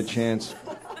didn't get a chance.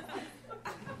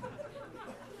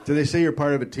 Do they say you're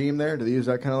part of a team there? Do they use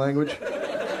that kind of language?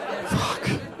 Fuck.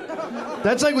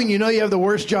 That's like when you know you have the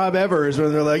worst job ever, is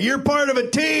when they're like, you're part of a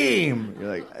team. You're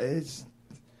like, it's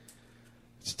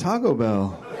Taco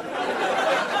Bell.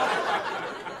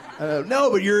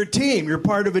 No, but you're a team. You're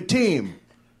part of a team.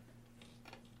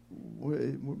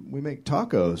 We make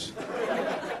tacos.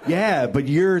 Yeah, but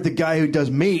you're the guy who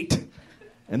does meat.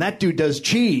 And that dude does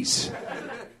cheese.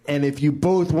 And if you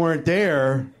both weren't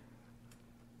there,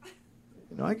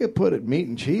 I could put meat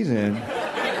and cheese in.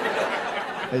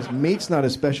 As meat's not a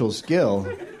special skill.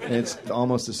 And it's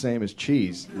almost the same as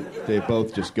cheese. They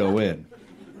both just go in.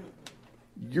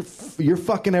 You're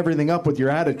fucking everything up with your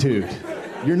attitude.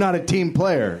 You're not a team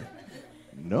player.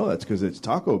 No, that's because it's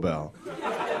Taco Bell.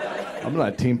 I'm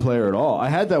not a team player at all. I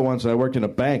had that once when I worked in a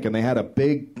bank, and they had a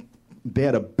big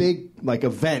like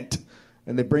event,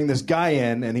 and they bring this guy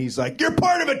in, and he's like, "You're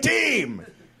part of a team."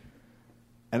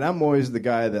 And I'm always the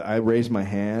guy that I raise my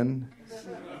hand,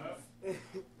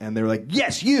 and they were like,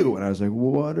 "Yes, you." And I was like,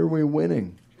 "What are we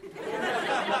winning?"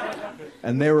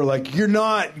 And they were like, "You're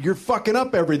not. You're fucking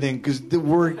up everything because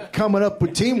we're coming up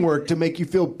with teamwork to make you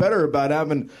feel better about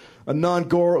having a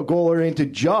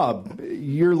non-goal-oriented job.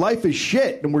 Your life is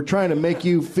shit, and we're trying to make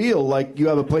you feel like you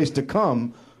have a place to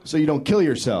come so you don't kill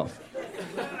yourself."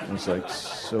 I was like,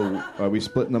 "So are we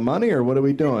splitting the money, or what are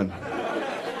we doing?"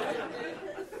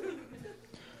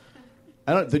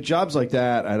 The jobs like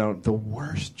that, the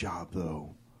worst job, though,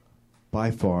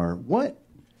 by far. What?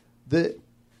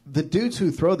 The dudes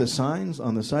who throw the signs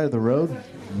on the side of the road,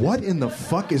 what in the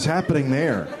fuck is happening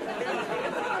there?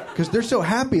 Because they're so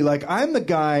happy. Like, I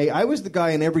was the guy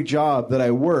in every job that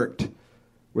I worked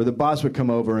where the boss would come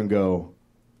over and go,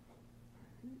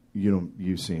 you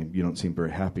don't seem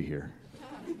very happy here.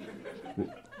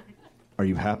 Are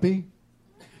you happy?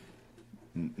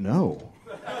 No.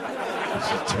 It's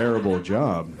a terrible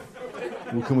job.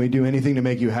 Well, can we do anything to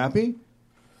make you happy?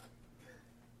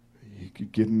 You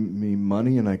could give me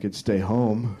money and I could stay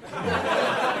home.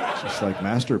 Just like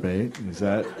masturbate. Does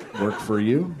that work for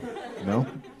you? No?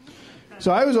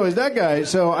 So I was always that guy.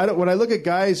 So when I look at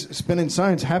guys spinning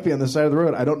signs happy on the side of the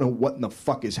road, I don't know what in the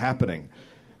fuck is happening.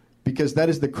 Because that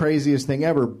is the craziest thing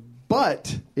ever.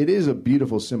 But it is a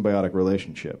beautiful symbiotic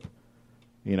relationship.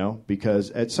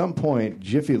 Because at some point,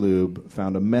 Jiffy Lube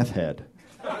found a meth head.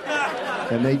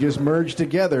 And they just merged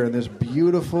together in this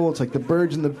beautiful, it's like the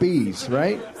birds and the bees,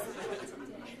 right?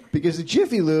 Because the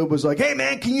Jiffy Lube was like, "Hey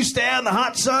man, can you stay out in the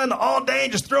hot sun all day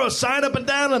and just throw a sign up and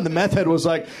down?" And the meth head was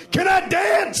like, "Can I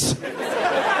dance?"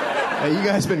 Hey, you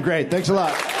guys have been great. Thanks a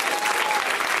lot.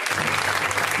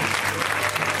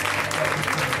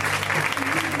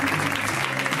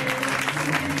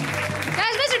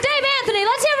 Guys, Mr. Dave Anthony,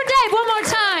 let's hear for Dave one more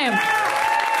time.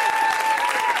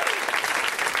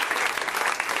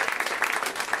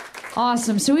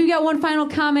 Awesome. So we've got one final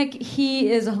comic.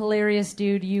 He is a hilarious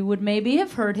dude. You would maybe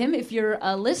have heard him if you're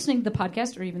listening to the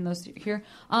podcast, or even those here,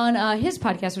 on his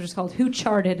podcast, which is called Who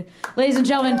Charted. Ladies and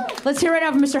gentlemen, let's hear right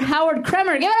now from Mr. Howard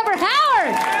Kremer. Give it up for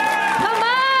Howard! Come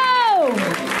on!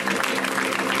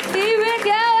 Keep it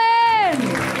going!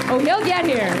 Oh, he'll get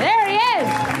here. There he is!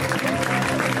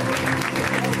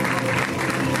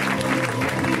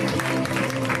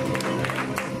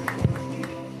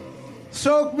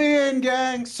 Soak me in,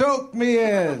 gang. Soak me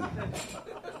in.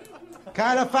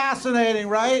 Kind of fascinating,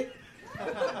 right?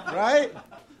 Right?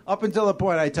 Up until the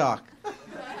point I talk.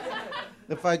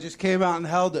 If I just came out and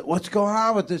held it, what's going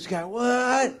on with this guy?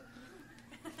 What?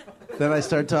 Then I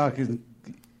start talking.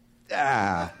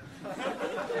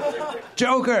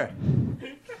 Joker.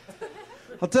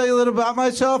 I'll tell you a little about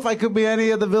myself. I could be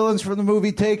any of the villains from the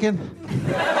movie Taken.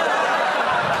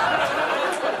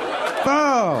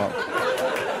 Boom.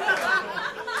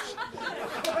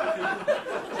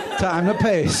 Time to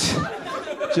pace.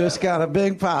 Just got a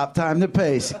big pop. Time to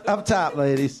pace. Up top,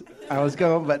 ladies. I was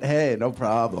going, but hey, no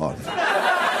problem.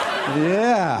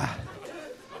 Yeah.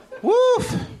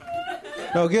 Woof.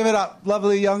 So give it up,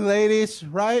 lovely young ladies,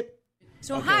 right?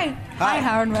 So hi,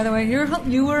 Howard. By the way,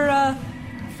 you were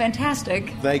fantastic.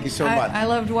 Thank you so much. I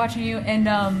loved watching you, and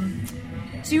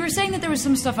so you were saying that there was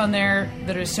some stuff on there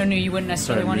that is so new you wouldn't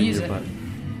necessarily want to use it. Button.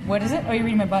 What is it? Oh, you're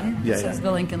reading my button? Yeah, It says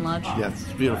the Lincoln Lodge. Yes,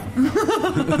 it's beautiful.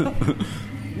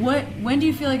 When do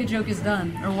you feel like a joke is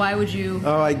done, or why would you?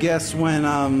 Oh, I guess when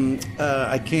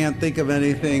I can't think of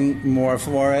anything more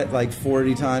for it, like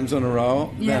 40 times in a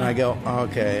row. Yeah. Then I go,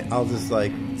 okay, I'll just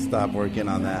stop working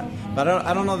on that. But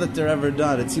I don't know that they're ever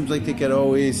done. It seems like they could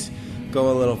always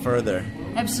go a little further.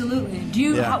 Absolutely. Do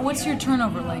you? Yeah. What's your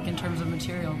turnover like in terms of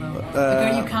material, though? Like,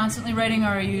 are you constantly writing, or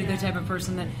are you the type of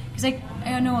person that? Because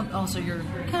I know also you're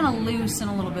kind of loose and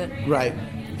a little bit Right.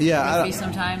 Yeah. goofy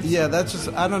sometimes. Yeah, that's just,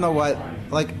 I don't know what,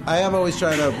 like, I am always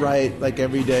trying to write, like,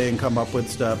 every day and come up with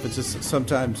stuff. It's just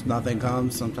sometimes nothing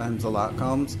comes, sometimes a lot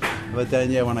comes. But then,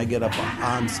 yeah, when I get up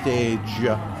on stage,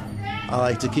 I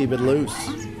like to keep it loose.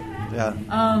 Yeah.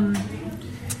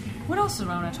 What else do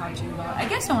I want to talk to you about? I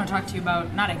guess I want to talk to you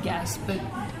about, not I guess, but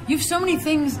you have so many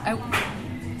things. Like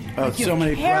you so have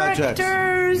many projects.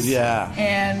 characters. Yeah.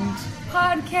 And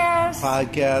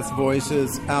podcasts.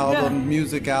 Voices, album,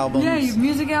 music albums. Yeah, you have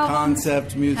music albums.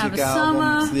 Concept music have a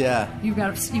albums. summer. Yeah. You've got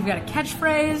a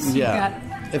catchphrase. Yeah.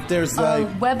 You've got if there's a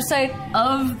like website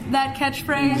of that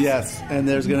catchphrase. Yes, and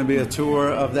there's going to be a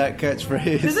tour of that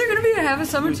catchphrase. Is there going to be a Have a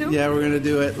Summer too? Yeah, we're going to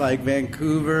do it like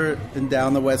Vancouver and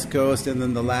down the West Coast, and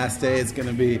then the last day it's going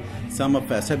to be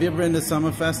Summerfest. Have you ever been to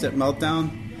Summerfest at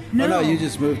Meltdown? No. Oh, no, you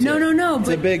just moved No, here. no. It's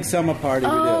a big summer party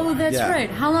we do. Oh, that's Yeah. right.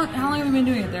 How long have you been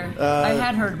doing it there? I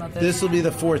had heard about this. This will be the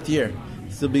 4th year.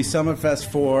 This will be Summerfest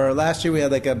 4. Last year we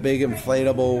had like a big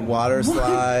inflatable water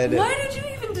slide. Why did you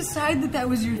even decide that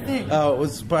was your thing? Oh, it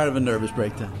was part of a nervous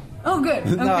breakdown. Oh, good.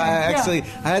 Okay. No, I yeah.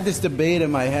 had this debate in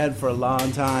my head for a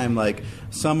long time. Like,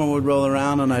 summer would roll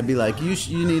around, and I'd be like,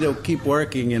 you need to keep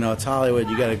working. You know, it's Hollywood.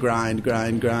 You got to grind.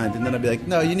 And then I'd be like,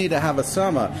 no, you need to have a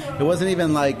summer. It wasn't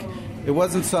even like, it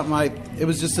wasn't something it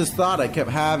was just this thought I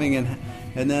kept having.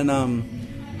 And then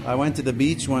I went to the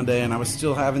beach one day, and I was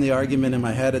still having the argument in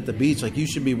my head at the beach, like, you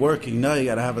should be working. No, you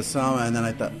got to have a summer. And then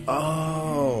I thought,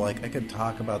 oh, like, I could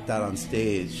talk about that on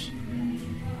stage.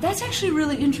 That's actually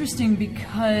really interesting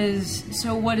because,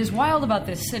 so what is wild about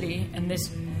this city and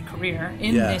this career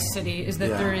in this city is that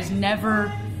there's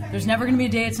never going to be a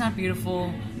day it's not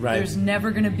beautiful. Right. There's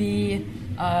never going to be...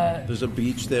 there's a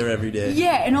beach there every day.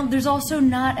 Yeah, and there's also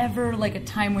not ever like a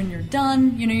time when you're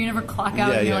done. You know, you never clock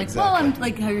out and you're like, exactly. well, I'm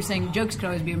like how you're saying jokes could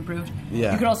always be improved.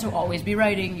 Yeah. You could also always be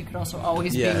writing. You could also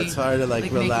always be... Yeah, it's hard to like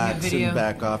making a relax video. and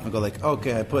back off and go like,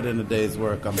 okay, I put in a day's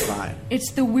work, I'm fine.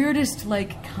 It's the weirdest,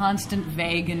 like, constant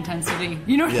vague intensity.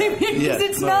 You know what I mean? 'Cause Yeah,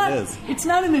 it is. It's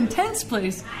not an intense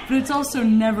place, but it's also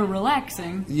never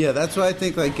relaxing. Yeah, that's why I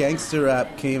think like gangster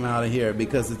rap came out of here,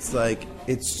 because it's like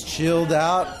it's chilled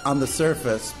out on the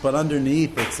surface, but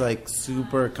underneath it's like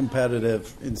super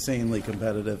competitive, insanely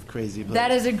competitive, crazy. Place.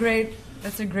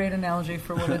 That's a great analogy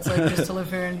for what it's like just to live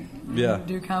here and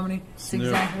do comedy. It's Snoop.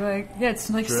 exactly like it's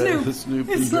like Dre, Snoop. Snoop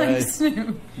It's and like Dre.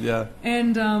 Snoop. Yeah.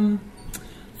 And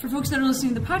for folks that are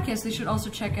listening to the podcast, they should also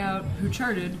check out Who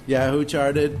Charted. Yeah, Who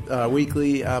Charted,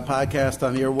 weekly podcast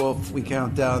on Earwolf. We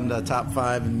count down the top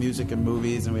 5 in music and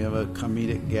movies, and we have a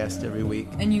comedic guest every week.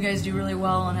 And you guys do really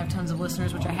well and have tons of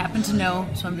listeners, which I happen to know,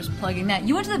 so I'm just plugging that.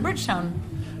 You went to the Bridgetown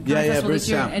Comedy Festival this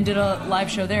year Bridgetown. and did a live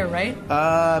show there, right?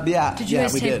 Yeah. Did you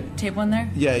guys tape one there?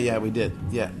 Yeah, we did.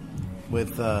 Yeah, with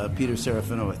Peter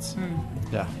Serafinowicz.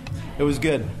 Yeah, it was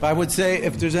good. But I would say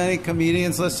if there's any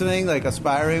comedians listening, like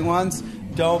aspiring ones,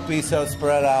 don't be so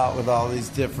spread out with all these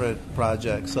different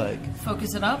projects. Like,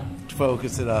 Focus it up.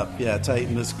 Yeah,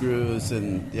 tighten the screws,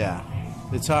 and yeah,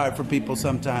 it's hard for people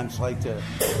sometimes like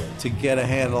to get a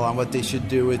handle on what they should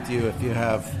do with you if you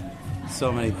have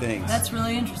so many things. That's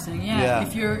really interesting. Yeah.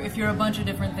 If you're a bunch of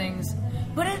different things,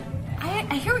 but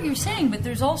I hear what you're saying. But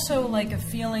there's also like a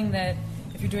feeling that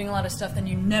if you're doing a lot of stuff, then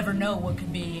you never know what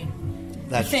could be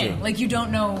That's the thing. true. Like you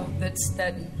don't know that.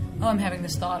 Oh, I'm having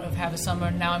this thought of have a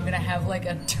summer. Now I'm going to have like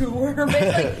a tour.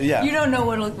 Like, Yeah. You don't know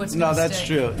what's going to stick. No, that's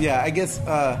true. Yeah, I guess.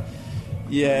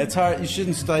 Yeah, it's hard. You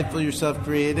shouldn't stifle yourself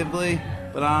creatively,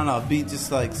 but I don't know. Be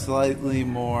just like slightly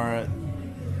more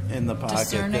in the pocket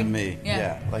Discerning. than me.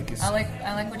 Yeah. like I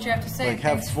like what you have to say. like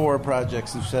have Thanks. 4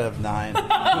 projects instead of 9.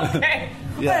 Okay.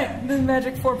 Yeah. Right. The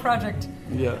magic 4 project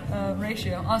Yeah.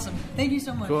 ratio. Awesome. Thank you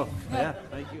so much. Cool. Yeah.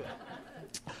 Thank you.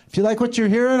 If you like what you're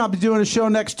hearing, I'll be doing a show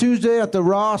next Tuesday at the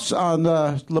Ross on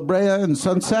La Brea and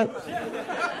Sunset.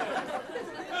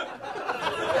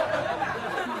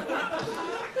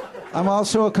 I'm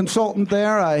also a consultant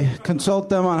there. I consult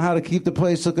them on how to keep the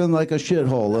place looking like a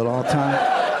shithole at all times.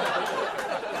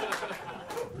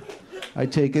 I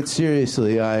take it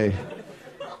seriously.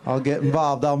 I'll get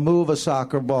involved. I'll move a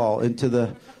soccer ball into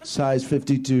the size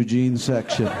 52 jeans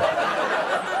section.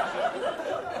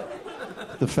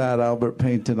 The Fat Albert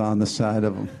painted on the side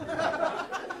of them.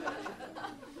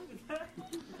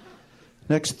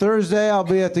 Next Thursday, I'll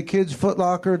be at the Kids Foot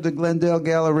Locker at the Glendale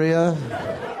Galleria.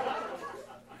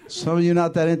 Some of you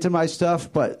not that into my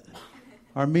stuff, but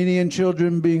Armenian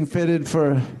children being fitted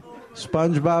for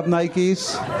SpongeBob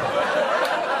Nikes.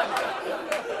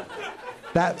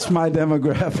 That's my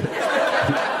demographic.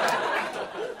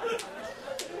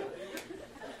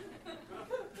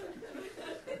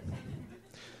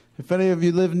 If any of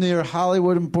you live near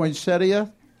Hollywood and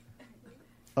Poinsettia,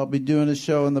 I'll be doing a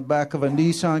show in the back of a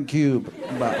Nissan Cube,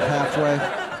 about halfway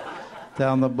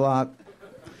down the block.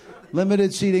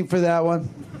 Limited seating for that one.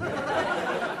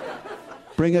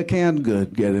 Bring a canned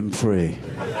good, get him free.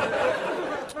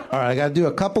 All right, I got to do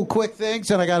a couple quick things,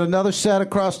 and I got another set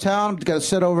across town. Got a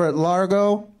set over at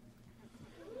Largo.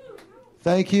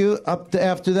 Thank you. Up to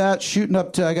after that, shooting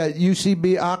up to, I got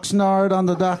UCB Oxnard on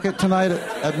the docket tonight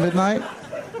at midnight.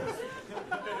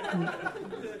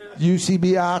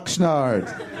 UCB Oxnard.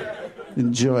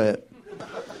 Enjoy it.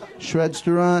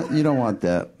 Shredstaurant, you don't want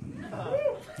that.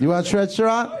 You want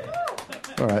Shredstaurant?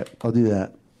 All right, I'll do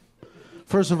that.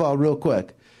 First of all, real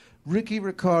quick. Ricky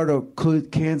Ricardo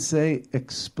can't say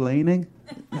explaining?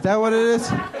 Is that what it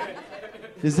is?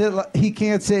 Is it like, he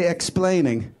can't say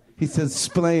explaining. He says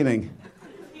splaining.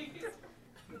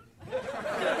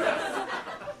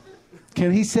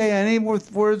 Can he say any more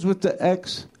words with the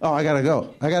X? Oh, I gotta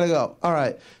go. All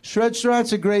right.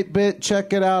 Shredstaurant's a great bit.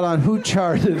 Check it out on Who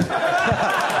Charted.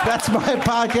 That's my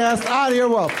podcast. Out of here.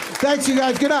 Well, thanks, you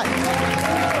guys. Good night.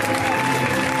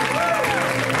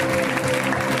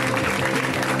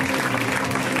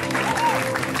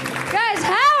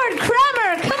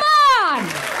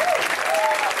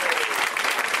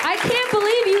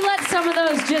 Some of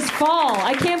those just fall.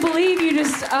 I can't believe you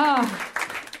just,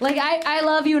 like, I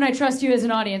love you and I trust you as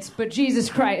an audience, but Jesus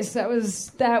Christ, that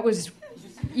was,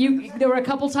 you, there were a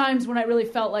couple times when I really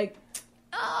felt like,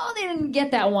 oh, they didn't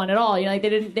get that one at all. You know, like they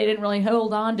didn't really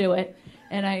hold on to it.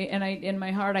 And I, in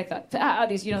my heart, I thought,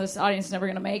 this audience is never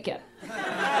going to make it.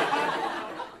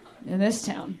 In this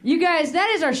town. You guys, that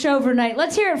is our show for tonight.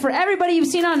 Let's hear it for everybody you've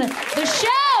seen on the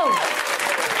show.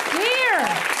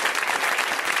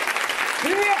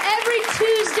 We're here every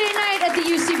Tuesday night at the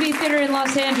UCB Theater in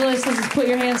Los Angeles. This is Put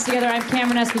Your Hands Together. I'm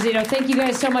Cameron Esposito. Thank you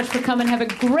guys so much for coming. Have a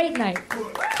great night.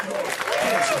 Put your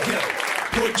hands together.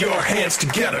 Put your hands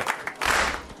together.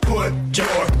 Put your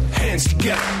hands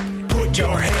together. Put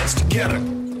your hands together.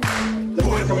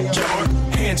 Put your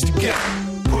hands together.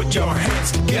 Put your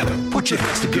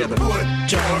hands together.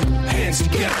 Put your hands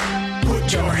together.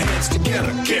 Put your hands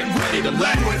together. Get ready to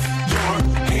laugh. Put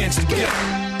your hands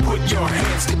together. Put your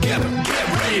hands together. Get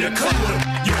ready to clap.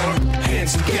 Put your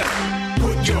hands together.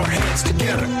 Put your hands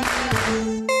together.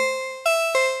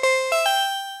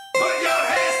 Put your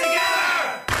hands together.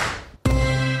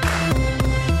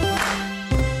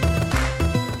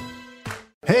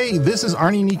 Hey, this is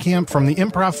Arnie Niekamp from the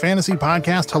Improv Fantasy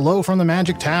Podcast, Hello from the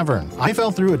Magic Tavern. I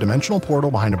fell through a dimensional portal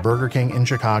behind a Burger King in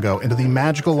Chicago into the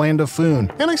magical land of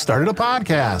Foon, and I started a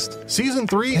podcast. Season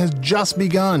 3 has just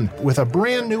begun with a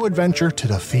brand new adventure to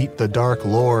defeat the Dark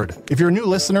Lord. If you're a new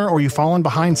listener or you've fallen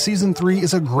behind, Season 3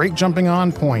 is a great jumping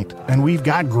on point, and we've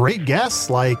got great guests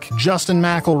like Justin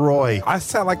McElroy. I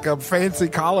sound like a fancy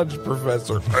college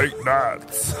professor. Ain't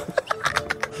nuts.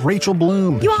 Rachel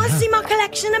Bloom. You want to see my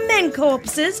collection of men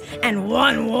corpses and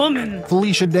one woman?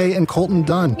 Felicia Day and Colton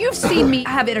Dunn. You've seen me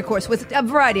have intercourse with a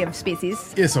variety of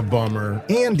species. It's a bummer.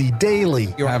 Andy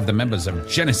Daly. You have the members of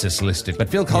Genesis listed, but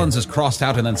Phil Collins is crossed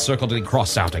out and then circled and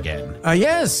crossed out again.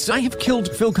 Yes, I have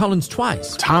killed Phil Collins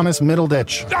twice. Thomas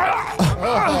Middleditch.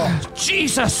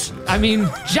 Jesus! I mean,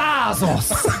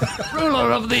 Jesus!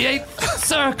 Ruler of the Eighth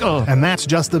Circle! And that's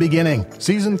just the beginning.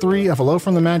 Season 3 of Hello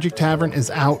from the Magic Tavern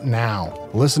is out now.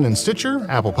 Listen in Stitcher,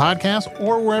 Apple Podcasts,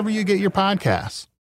 or wherever you get your podcasts.